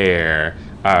 self-care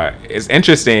is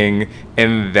interesting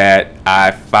in that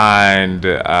I find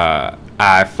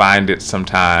it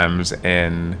sometimes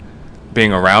in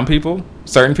being around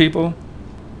certain people.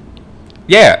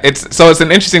 Yeah, it's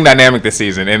an interesting dynamic this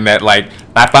season in that, like,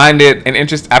 I find it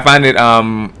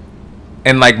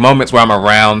in like moments where I'm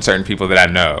around certain people that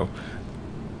I know.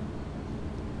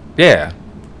 Yeah.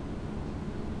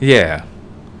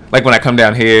 Like when I come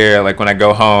down here, like when I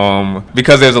go home,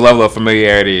 because there's a level of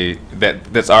familiarity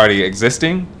that's already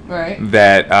existing. Right.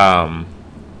 That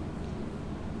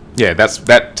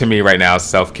that to me right now is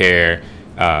self-care.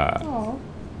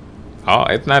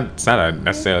 It's not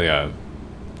necessarily a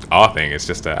all thing. It's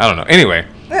just I don't know. Anyway,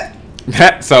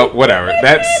 so whatever.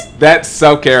 That's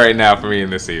self-care right now for me in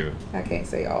this season. I can't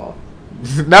say all.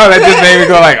 No, that just made me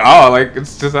go like, oh, like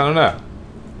it's just I don't know.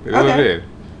 It is what it is.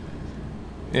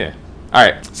 Yeah. All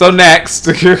right. So next,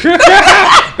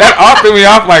 that all threw me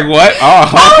off. Like what? Oh,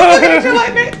 I was looking at you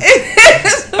like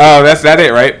that. oh, that's that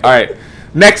it, right? All right.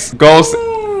 Next, goal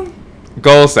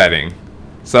setting.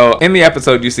 So in the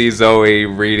episode, you see Zoe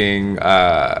reading.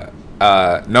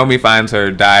 Nomi finds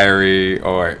her diary,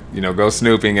 or goes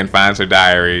snooping and finds her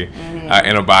diary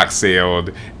in a box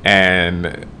sealed.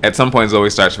 And at some point, Zoe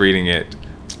starts reading it,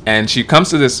 and she comes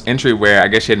to this entry where I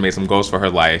guess she had made some goals for her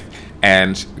life,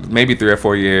 and maybe 3 or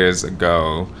 4 years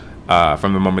ago.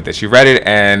 From the moment that she read it,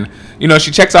 and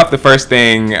she checks off the first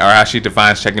thing, or how she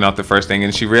defines checking off the first thing,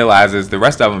 and she realizes the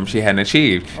rest of them she hadn't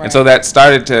achieved. Right. And so that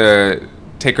started to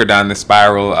take her down the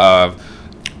spiral of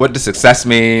what does success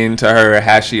mean to her?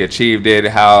 Has she achieved it?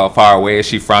 How far away is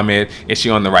she from it? Is she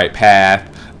on the right path?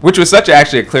 Which was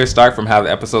actually a clear start from how the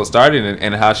episode started,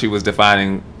 and how she was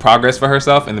defining progress for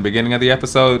herself in the beginning of the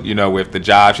episode. With the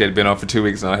job she had been on for 2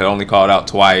 weeks and had only called out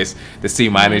twice, the C-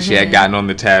 she had gotten on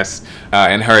the test,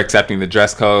 and her accepting the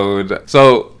dress code.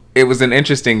 So it was an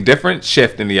interesting, different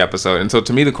shift in the episode. And so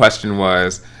to me, the question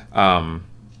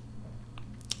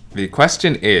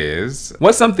is,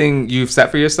 what's something you've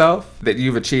set for yourself that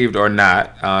you've achieved or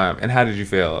not, and how did you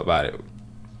feel about it?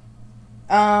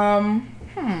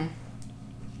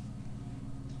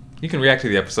 You can react to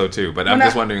the episode too, but I'm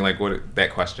just wondering, what that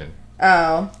question.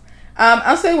 Oh,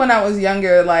 I'll say when I was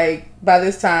younger, by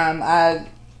this time, I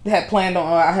had planned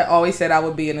on. I had always said I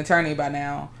would be an attorney by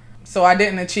now, so I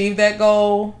didn't achieve that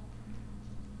goal.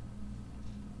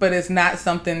 But it's not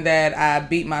something that I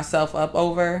beat myself up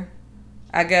over,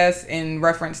 I guess, in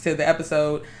reference to the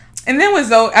episode. And then with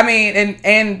Zoe,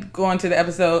 and going to the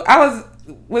episode,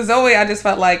 with Zoe, I just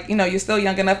felt like, you're still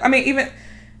young enough.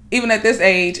 Even at this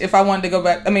age, if I wanted to go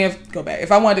back, if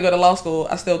I wanted to go to law school,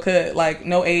 I still could.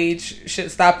 No age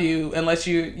should stop you unless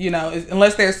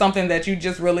unless there's something that you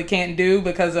just really can't do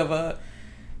because of a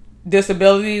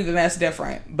disability, then that's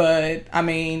different. But,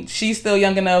 she's still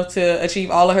young enough to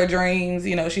achieve all of her dreams.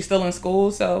 She's still in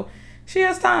school, so she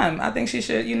has time. I think she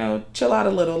should, chill out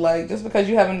a little. Just because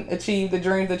you haven't achieved the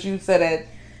dreams that you set at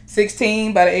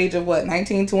 16 by the age of,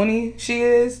 19, 20 she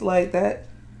is, that.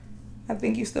 I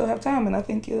think you still have time, and I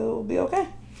think you'll be okay.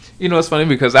 It's funny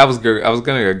because I was going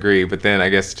to agree, but then I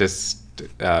guess just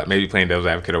maybe playing devil's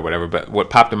advocate or whatever. But what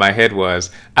popped in my head was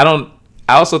I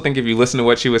also think if you listen to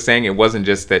what she was saying, it wasn't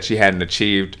just that she hadn't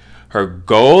achieved her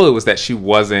goal; it was that she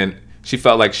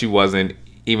felt like she wasn't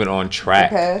even on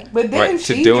track. Okay. But didn't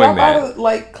she drop out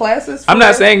of classes? I'm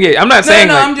not saying it. I'm not saying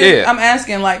I'm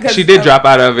asking cause she did drop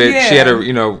out of it. Yeah. She had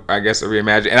I guess a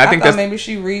reimagine, and I think that's maybe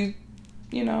she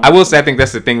I will say I think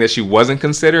that's the thing that she wasn't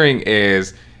considering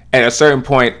is at a certain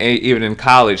point, even in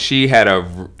college, she had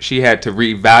to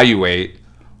reevaluate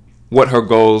what her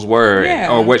goals were,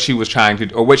 or what she was trying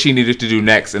to, or what she needed to do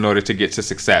next in order to get to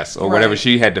success, or whatever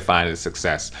she had defined as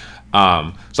success.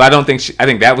 So I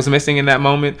think that was missing in that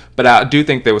moment, but I do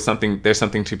think there's something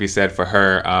to be said for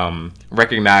her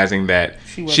recognizing that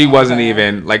she wasn't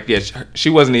even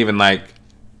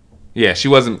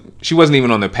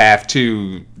even on the path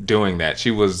to doing that.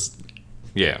 She was,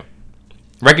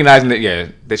 recognizing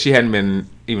that she hadn't been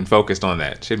even focused on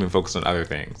that. She had been focused on other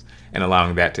things and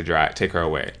allowing that to take her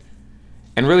away.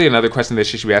 And really another question that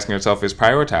she should be asking herself is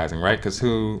prioritizing, right? Because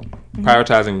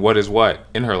prioritizing what is what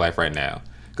in her life right now?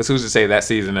 Because who's to say that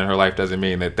season in her life doesn't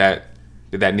mean that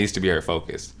needs to be her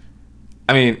focus?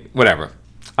 Whatever.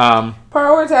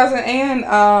 Prioritizing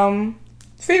and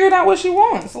figuring out what she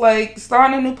wants,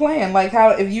 starting a new plan.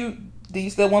 Do you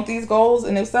still want these goals?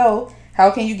 And if so, how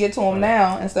can you get to them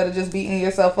now instead of just beating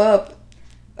yourself up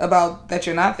about that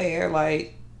you're not there?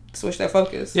 Switch that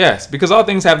focus. Yes, because all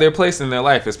things have their place in their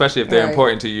life, especially if they're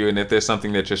important to you and if there's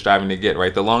something that you're striving to get,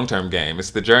 right? The long-term game.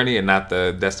 It's the journey and not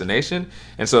the destination.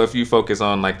 And so if you focus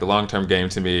on the long-term game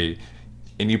to me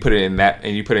and you put it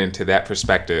into that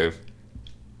perspective,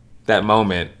 that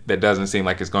moment that doesn't seem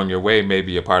like it's going your way may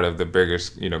be a part of the bigger,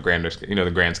 grander,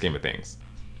 the grand scheme of things.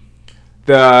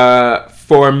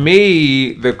 For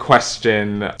me, the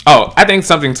question, I think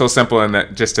something so simple, and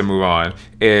that just to move on,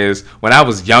 is when I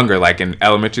was younger, in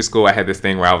elementary school, I had this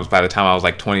thing where by the time I was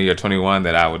 20 or 21,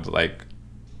 that I would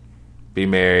be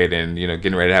married and,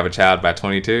 getting ready to have a child by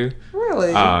 22.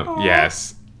 Really?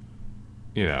 Yes.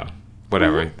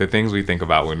 Whatever. Mm-hmm. The things we think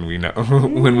about when we know,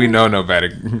 when we know no better.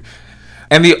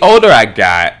 And the older I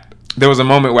got, there was a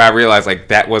moment where I realized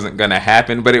that wasn't going to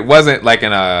happen, but it wasn't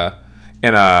in a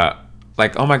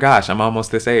oh my gosh, I'm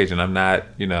almost this age and I'm not,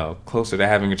 closer to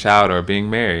having a child or being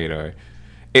married, or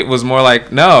it was more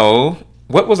no,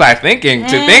 what was I thinking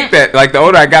to think that, the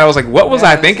older I got, I was what was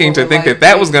I thinking to think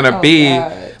that was going to be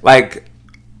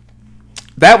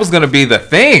that was going to be the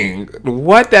thing?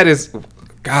 What that is,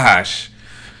 gosh.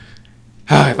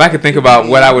 If I could think about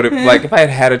what I would have, like, if I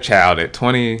had a child at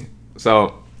 20,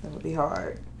 so that would be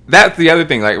hard. That's the other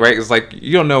thing, like, right? It's like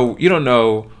you don't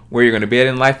know where you're going to be at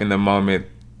in life in the moment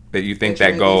that you think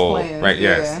that goal, right?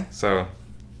 Yeah. Yes. So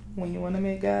when you want to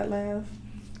make God laugh,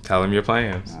 tell him your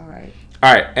plans. All right.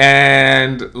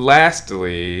 And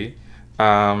lastly,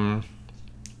 so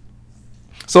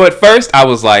at first I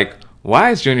was like,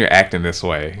 why is Junior acting this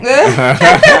way?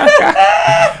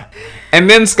 And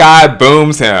then Sky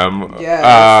booms him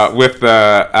with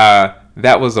the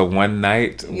that was a one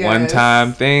night, one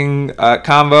time thing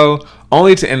combo,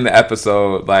 only to end the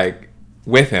episode like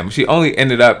with him. She only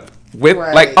ended up with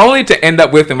only to end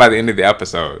up with him by the end of the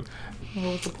episode. What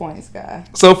was the point, Sky?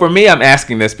 So for me, I'm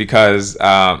asking this because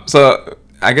so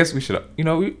I guess we should,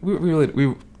 we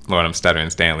really Lord, I'm stuttering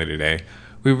Stanley today.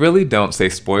 We really don't say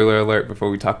spoiler alert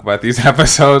before we talk about these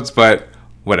episodes, but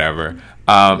whatever.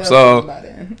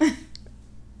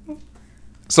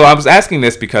 So I was asking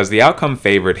this because the outcome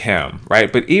favored him,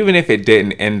 right? But even if he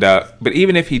didn't end up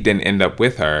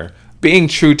with her, being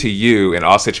true to you in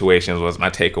all situations was my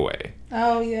takeaway.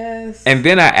 Oh, yes. And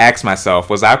then I asked myself,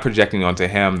 was I projecting onto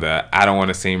him the I don't want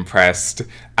to seem pressed,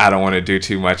 I don't want to do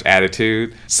too much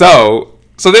attitude? So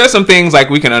there are some things like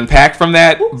we can unpack from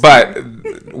that, but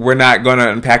we're not going to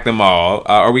unpack them all,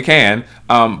 or we can.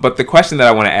 But the question that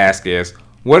I want to ask is,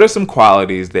 what are some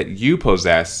qualities that you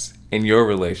possess in your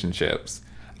relationships,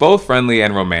 both friendly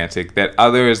and romantic, that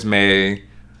others may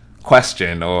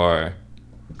question or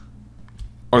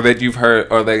that you've heard,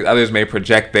 or that others may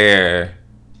project their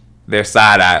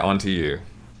side eye onto you,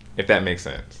 if that makes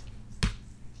sense?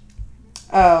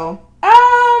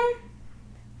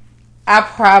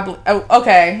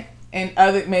 Okay. In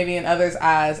others'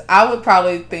 eyes, I would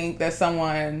probably think that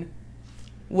someone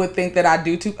would think that I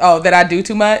do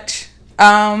too much.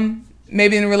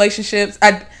 Maybe in relationships,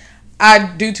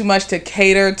 I do too much to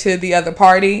cater to the other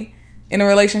party in a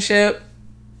relationship.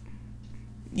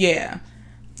 Yeah.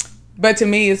 But to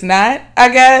me, it's not, I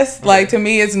guess. Right. Like, to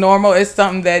me, it's normal. It's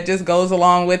something that just goes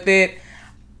along with it.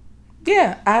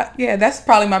 Yeah. That's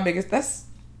probably my biggest, that's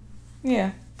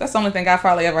the only thing I've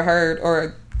probably ever heard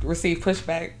or received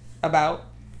pushback about.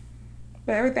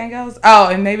 But everything else,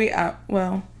 and maybe,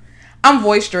 I'm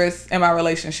boisterous in my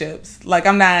relationships. Like,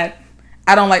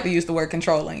 I don't like to use the word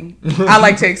controlling. I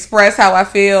like to express how I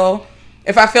feel.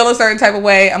 If I feel a certain type of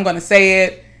way, I'm going to say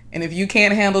it. And if you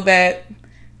can't handle that,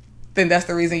 then that's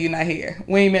the reason you're not here.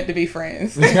 We ain't meant to be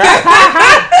friends. And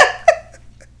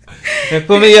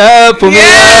pull me up. All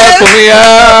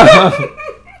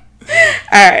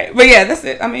right. But yeah, that's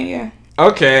it. I mean, yeah.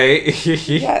 Okay.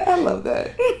 Yeah, I love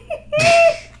that.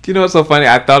 You know what's so funny?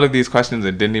 I thought of these questions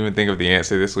and didn't even think of the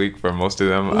answer this week for most of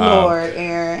them. Lord,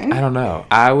 Aaron. I don't know.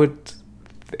 I would,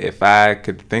 if I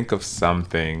could think of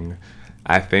something,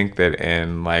 I think that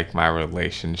in like my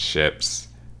relationships,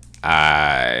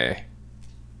 I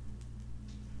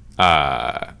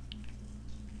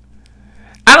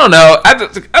don't know. I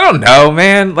don't know,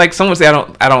 man. Like someone say,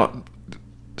 I don't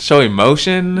show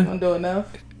emotion. You don't do enough.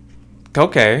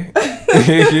 Okay.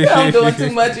 I'm doing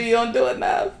too much, or you don't do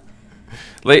enough.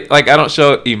 Like I don't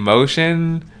show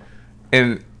emotion,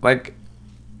 and like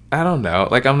I don't know.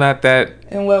 Like I'm not that.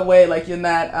 In what way? Like you're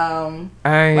not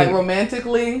like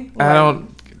romantically. Like, I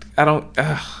don't.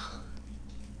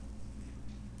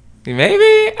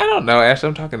 Maybe I don't know. Ashley,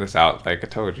 I'm talking this out. Like I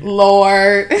told you.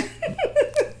 Lord.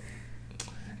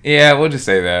 Yeah, we'll just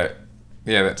say that.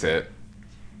 Yeah, that's it.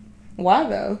 Why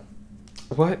though?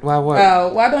 What? Why what?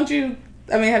 Oh, why don't you?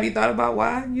 I mean, have you thought about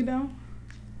why you don't?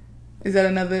 Is that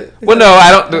another? Well, no,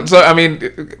 I don't. So I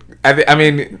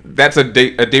mean, that's a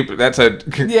deep. That's a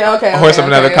horse of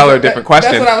another color, different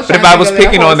question. That's what I was. But if I was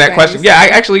picking on that question, yeah, I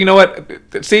actually, you know what?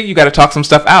 See, you got to talk some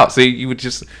stuff out. See, you would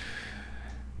just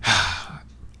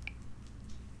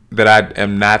that I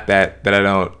am not that I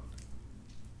don't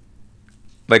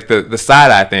like the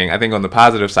side eye thing. I think on the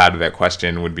positive side of that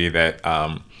question would be that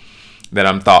that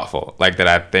I'm thoughtful, like that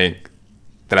I think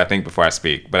before I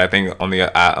speak. But I think on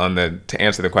the to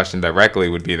answer the question directly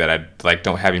would be that I like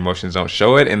don't have emotions, don't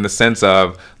show it, in the sense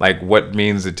of like what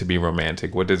means it to be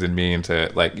romantic? What does it mean to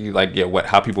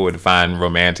how people would define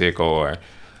romantic, or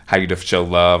how you show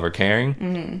love or caring?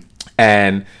 Mm-hmm.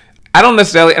 And I don't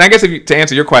necessarily, and I guess to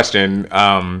answer your question,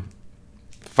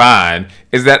 fine,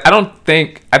 is that I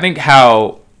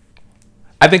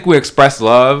think we express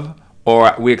love,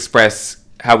 or we express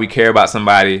how we care about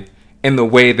somebody in the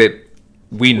way that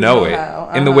we know it,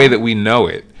 in the way that we know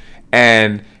it.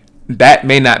 And that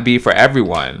may not be for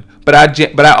everyone. But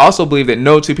I also believe that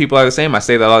no two people are the same. I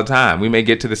say that all the time. We may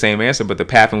get to the same answer, but the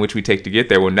path in which we take to get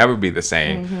there will never be the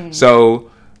same. Mm-hmm.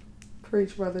 So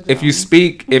Preach, Brother Jones. If you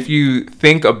speak, if you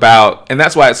think about, and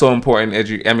that's why it's so important.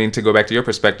 To go back to your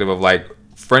perspective of like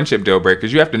friendship deal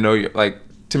breakers, you have to know like.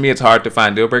 To me, it's hard to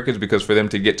find deal breakers because for them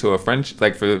to get to a friendship,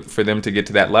 like for them to get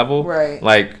to that level, right?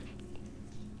 Like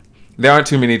there aren't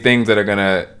too many things that are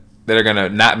gonna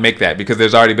not make that because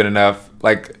there's already been enough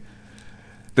like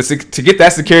to get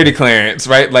that security clearance,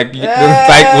 right? Like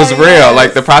like was real.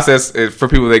 Like the process for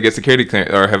people that get security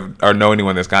clearance or know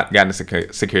anyone that's gotten a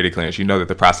security clearance, you know that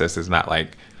the process is not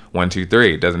like 1, 2,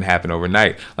 3. It doesn't happen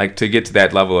overnight. Like to get to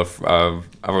that level of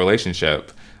a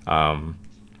relationship.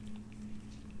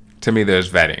 To me,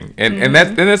 there's vetting, and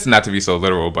that's not to be so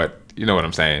literal, but you know what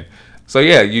I'm saying. So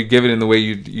yeah, you give it in the way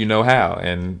you know how,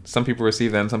 and some people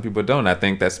receive that, and some people don't. I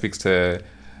think that speaks to,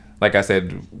 like I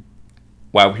said,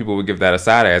 why people would give that a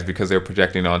side eye is because they're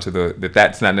projecting onto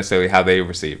that's not necessarily how they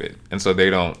receive it, and so they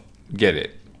don't get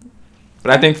it.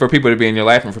 But I think for people to be in your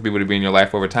life and for people to be in your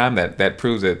life over time, that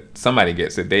proves that somebody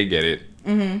gets it, they get it.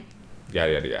 Yeah.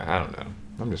 I don't know.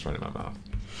 I'm just running my mouth.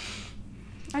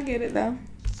 I get it though.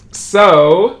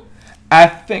 So. I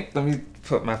think, let me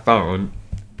put my phone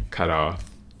cut off.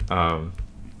 Let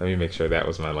me make sure that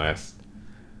was my last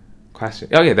question.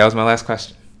 Oh yeah, that was my last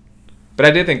question. But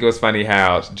I did think it was funny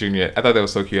how Junior, I thought that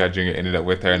was so cute how Junior ended up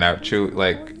with her and I truly,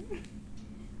 like,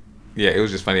 yeah, it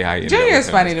was just funny how he ended up with Junior's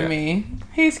him. funny to me.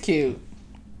 He's cute.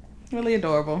 Really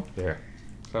adorable. Yeah.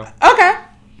 So. Okay.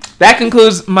 That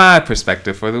concludes my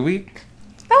perspective for the week.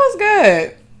 That was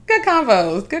good. Good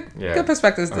convos. Good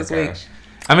perspectives this week.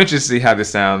 I'm interested to see how this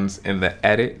sounds in the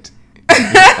edit.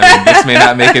 I mean, this may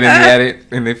not make it in the edit,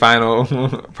 in the final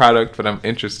product, but I'm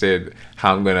interested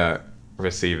how I'm going to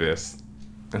receive this.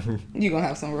 You're going to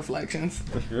have some reflections.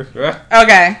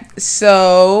 Okay,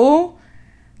 so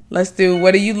let's do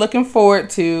what are you looking forward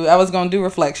to? I was going to do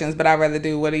reflections, but I'd rather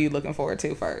do what are you looking forward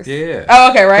to first. Yeah. Oh,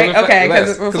 okay, right? Okay,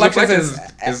 because reflections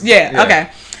is yeah,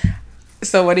 okay.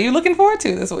 So what are you looking forward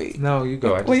to this week? No, you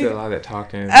go. I just did a lot of that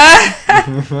talking.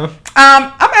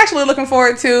 I'm actually looking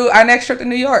forward to our next trip to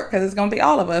New York because it's going to be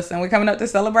all of us. And we're coming up to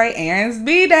celebrate Aaron's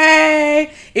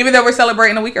B-Day. Even though we're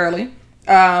celebrating a week early.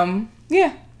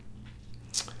 Yeah.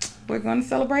 We're going to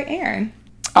celebrate Aaron.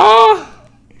 Oh.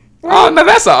 Right? Oh, no,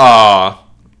 that's a aw.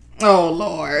 Oh,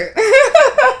 Lord.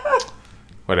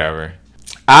 Whatever.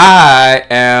 I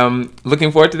am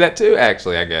looking forward to that too,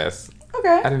 actually, I guess.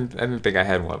 Okay. I didn't think I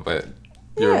had one, but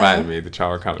you reminded me that y'all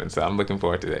were coming, so I'm looking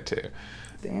forward to that too.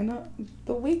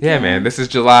 The weekend. Yeah, man. This is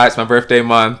July. It's my birthday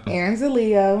month. Aaron's a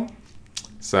Leo.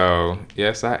 So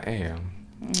yes, I am.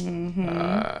 Mm-hmm.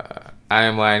 I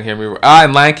am Lion. Hear me.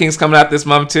 And Lion King's coming out this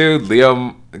month too.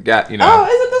 Leo got Oh,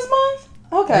 is it this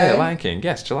month? Okay. Yeah, Lion King.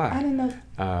 Yes, July. I didn't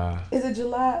know. Is it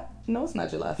July? No, it's not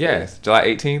July 5th. Yes, July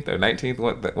 18th or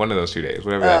 19th. One of those 2 days.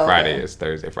 Whatever that Friday is.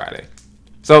 Thursday, Friday.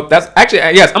 So that's actually,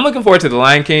 yes, I'm looking forward to The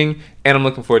Lion King, and I'm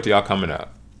looking forward to y'all coming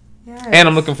up. Yes. And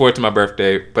I'm looking forward to my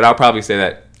birthday, but I'll probably say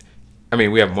that, I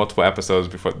mean, we have multiple episodes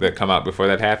that come out before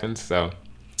that happens, so,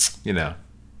 you know.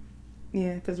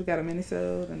 Yeah, because we got a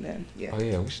mini-sode, and then, yeah. Oh,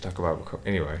 yeah, we should talk about,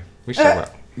 anyway, we should talk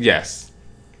about, yes.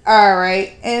 All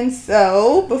right, and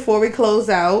so, before we close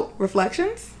out,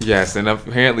 reflections? Yes, and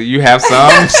apparently you have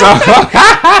some, so.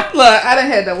 Look, I done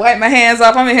had to wipe my hands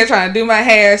off. I'm in here trying to do my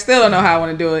hair. Still don't know how I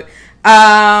want to do it.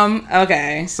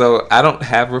 Okay. So I don't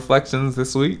have reflections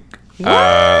this week.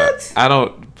 What? I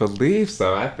don't believe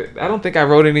so. I don't think I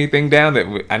wrote anything down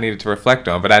that I needed to reflect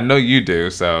on, but I know you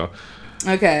do. So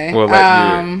okay, we'll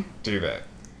let you do that.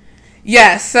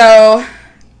 Yeah. So,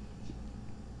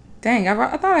 dang,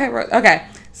 I thought I had wrote. Okay,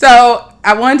 so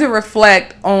I wanted to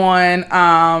reflect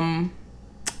on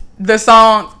the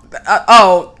song.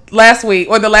 Last week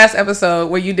or the last episode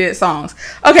where you did songs.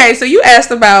 Okay, so you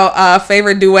asked about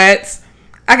favorite duets.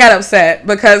 I got upset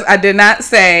because I did not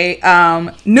say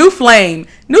New Flame.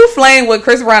 New Flame with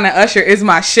Chris Brown and Usher is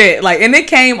my shit. Like, and it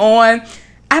came on.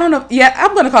 I don't know. Yeah,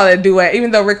 I'm gonna call it a duet,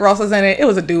 even though Rick Ross was in it. It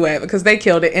was a duet because they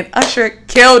killed it, and Usher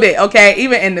killed it. Okay,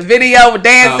 even in the video with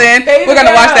dancing. We're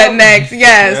gonna watch that next.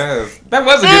 Yes. That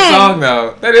was a good song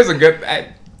though. That is a good.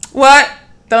 What?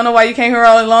 Don't know why you came here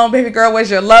all alone, baby girl. Where's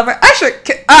your lover?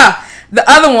 The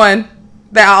other one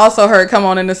that I also heard come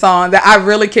on in the song that I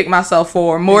really kicked myself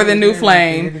for more than New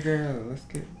Flame. Baby girl, let's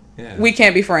get, We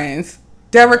Can't Be Friends.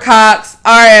 Deborah Cox,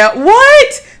 Aria.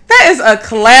 What? That is a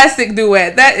classic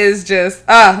duet. That is just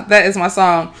that is my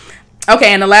song.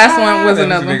 Okay, and the last one was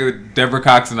another. Deborah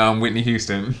Cox and Whitney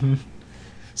Houston.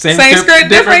 Same script,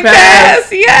 different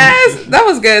cast. Yes, that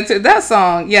was good too. That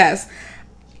song, yes.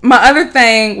 My other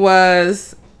thing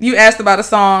was. You asked about a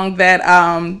song that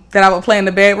I would play in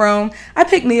the bedroom. I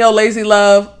picked Neo Lazy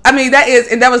Love. I mean,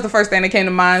 that was the first thing that came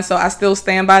to mind, so I still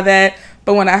stand by that.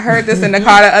 But when I heard this in the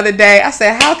car the other day, I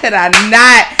said, how could I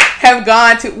not have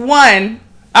gone to one?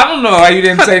 I don't know why you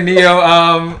didn't say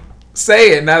Neo.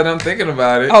 Say it now that I'm thinking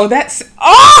about it. Oh,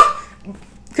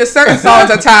 because certain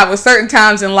songs are tied with certain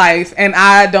times in life, and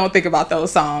I don't think about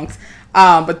those songs.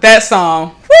 But that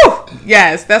song,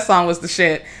 yes, that song was the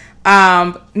shit.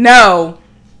 No.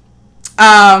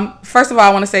 First of all,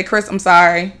 I want to say, Chris, I'm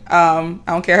sorry. I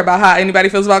don't care about how anybody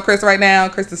feels about Chris right now.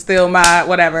 Chris is still my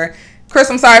whatever. Chris,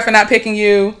 I'm sorry for not picking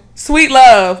you. Sweet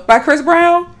Love by Chris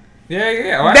Brown.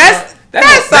 Yeah. Well, that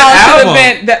song should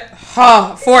have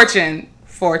been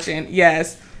Fortune.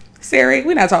 Yes. Siri,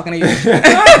 we're not talking to you.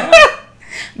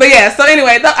 But yeah, so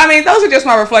anyway, those are just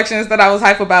my reflections that I was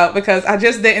hype about because I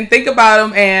just didn't think about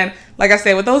them. And like I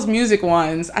said, with those music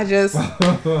ones, I just...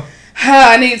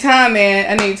 I need time,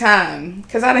 man. I need time.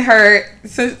 Because I done heard...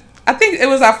 I think it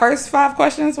was our first 5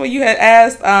 questions where you had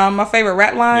asked my favorite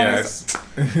rap lines. Yes.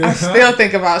 I still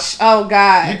think about... oh,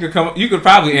 God. You could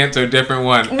probably answer a different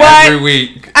one every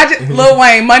week. Lil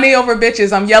Wayne, Money Over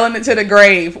Bitches. I'm yelling it to the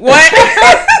grave. What?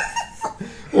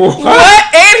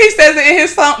 What? And he says it in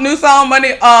his new song,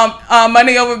 Money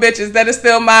Over Bitches. That is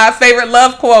still my favorite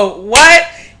love quote. What?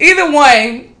 Either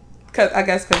one. Because,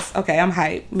 okay, I'm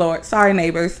hyped. Lord. Sorry,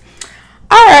 neighbors.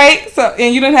 All right. So,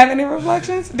 and you didn't have any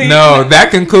reflections? No,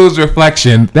 that concludes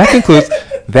reflection. That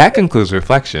concludes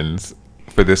reflections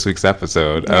for this week's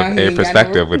episode of A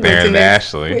Perspective with Aaron and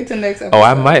Ashley. Wait till next episode. Oh,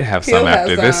 I might have some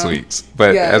after this week's,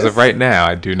 but as of right now,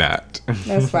 I do not.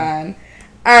 That's fine.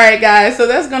 All right, guys. So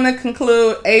that's going to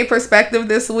conclude A Perspective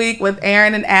this week with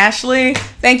Aaron and Ashley.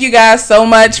 Thank you guys so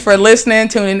much for listening,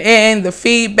 tuning in, the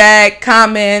feedback,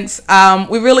 comments.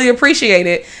 We really appreciate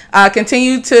it.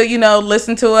 Continue to,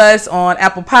 listen to us on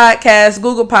Apple Podcasts,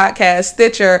 Google Podcasts,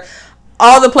 Stitcher,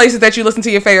 all the places that you listen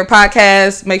to your favorite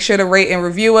podcasts. Make sure to rate and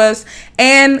review us.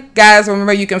 And guys,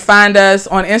 remember you can find us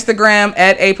on Instagram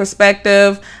at A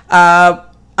Perspective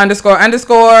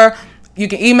 __. You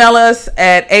can email us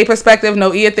at aperspective,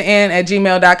 no E at the end, at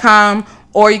gmail.com.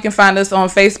 Or you can find us on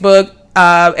Facebook,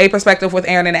 A Perspective with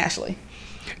Aaron and Ashley.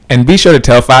 And be sure to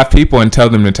tell 5 people and tell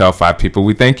them to tell 5 people.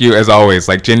 We thank you, as always,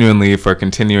 genuinely for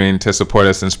continuing to support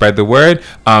us and spread the word.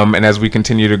 And as we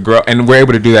continue to grow, and we're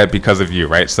able to do that because of you,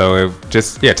 right? So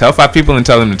tell 5 people and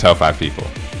tell them to tell 5 people.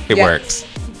 It works.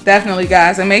 Definitely,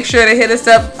 guys. And make sure to hit us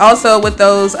up also with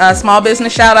those small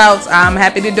business shout outs. I'm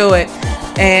happy to do it.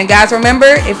 And guys, remember,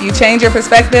 if you change your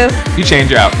perspective, you change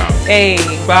your outcome. Hey.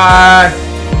 Bye.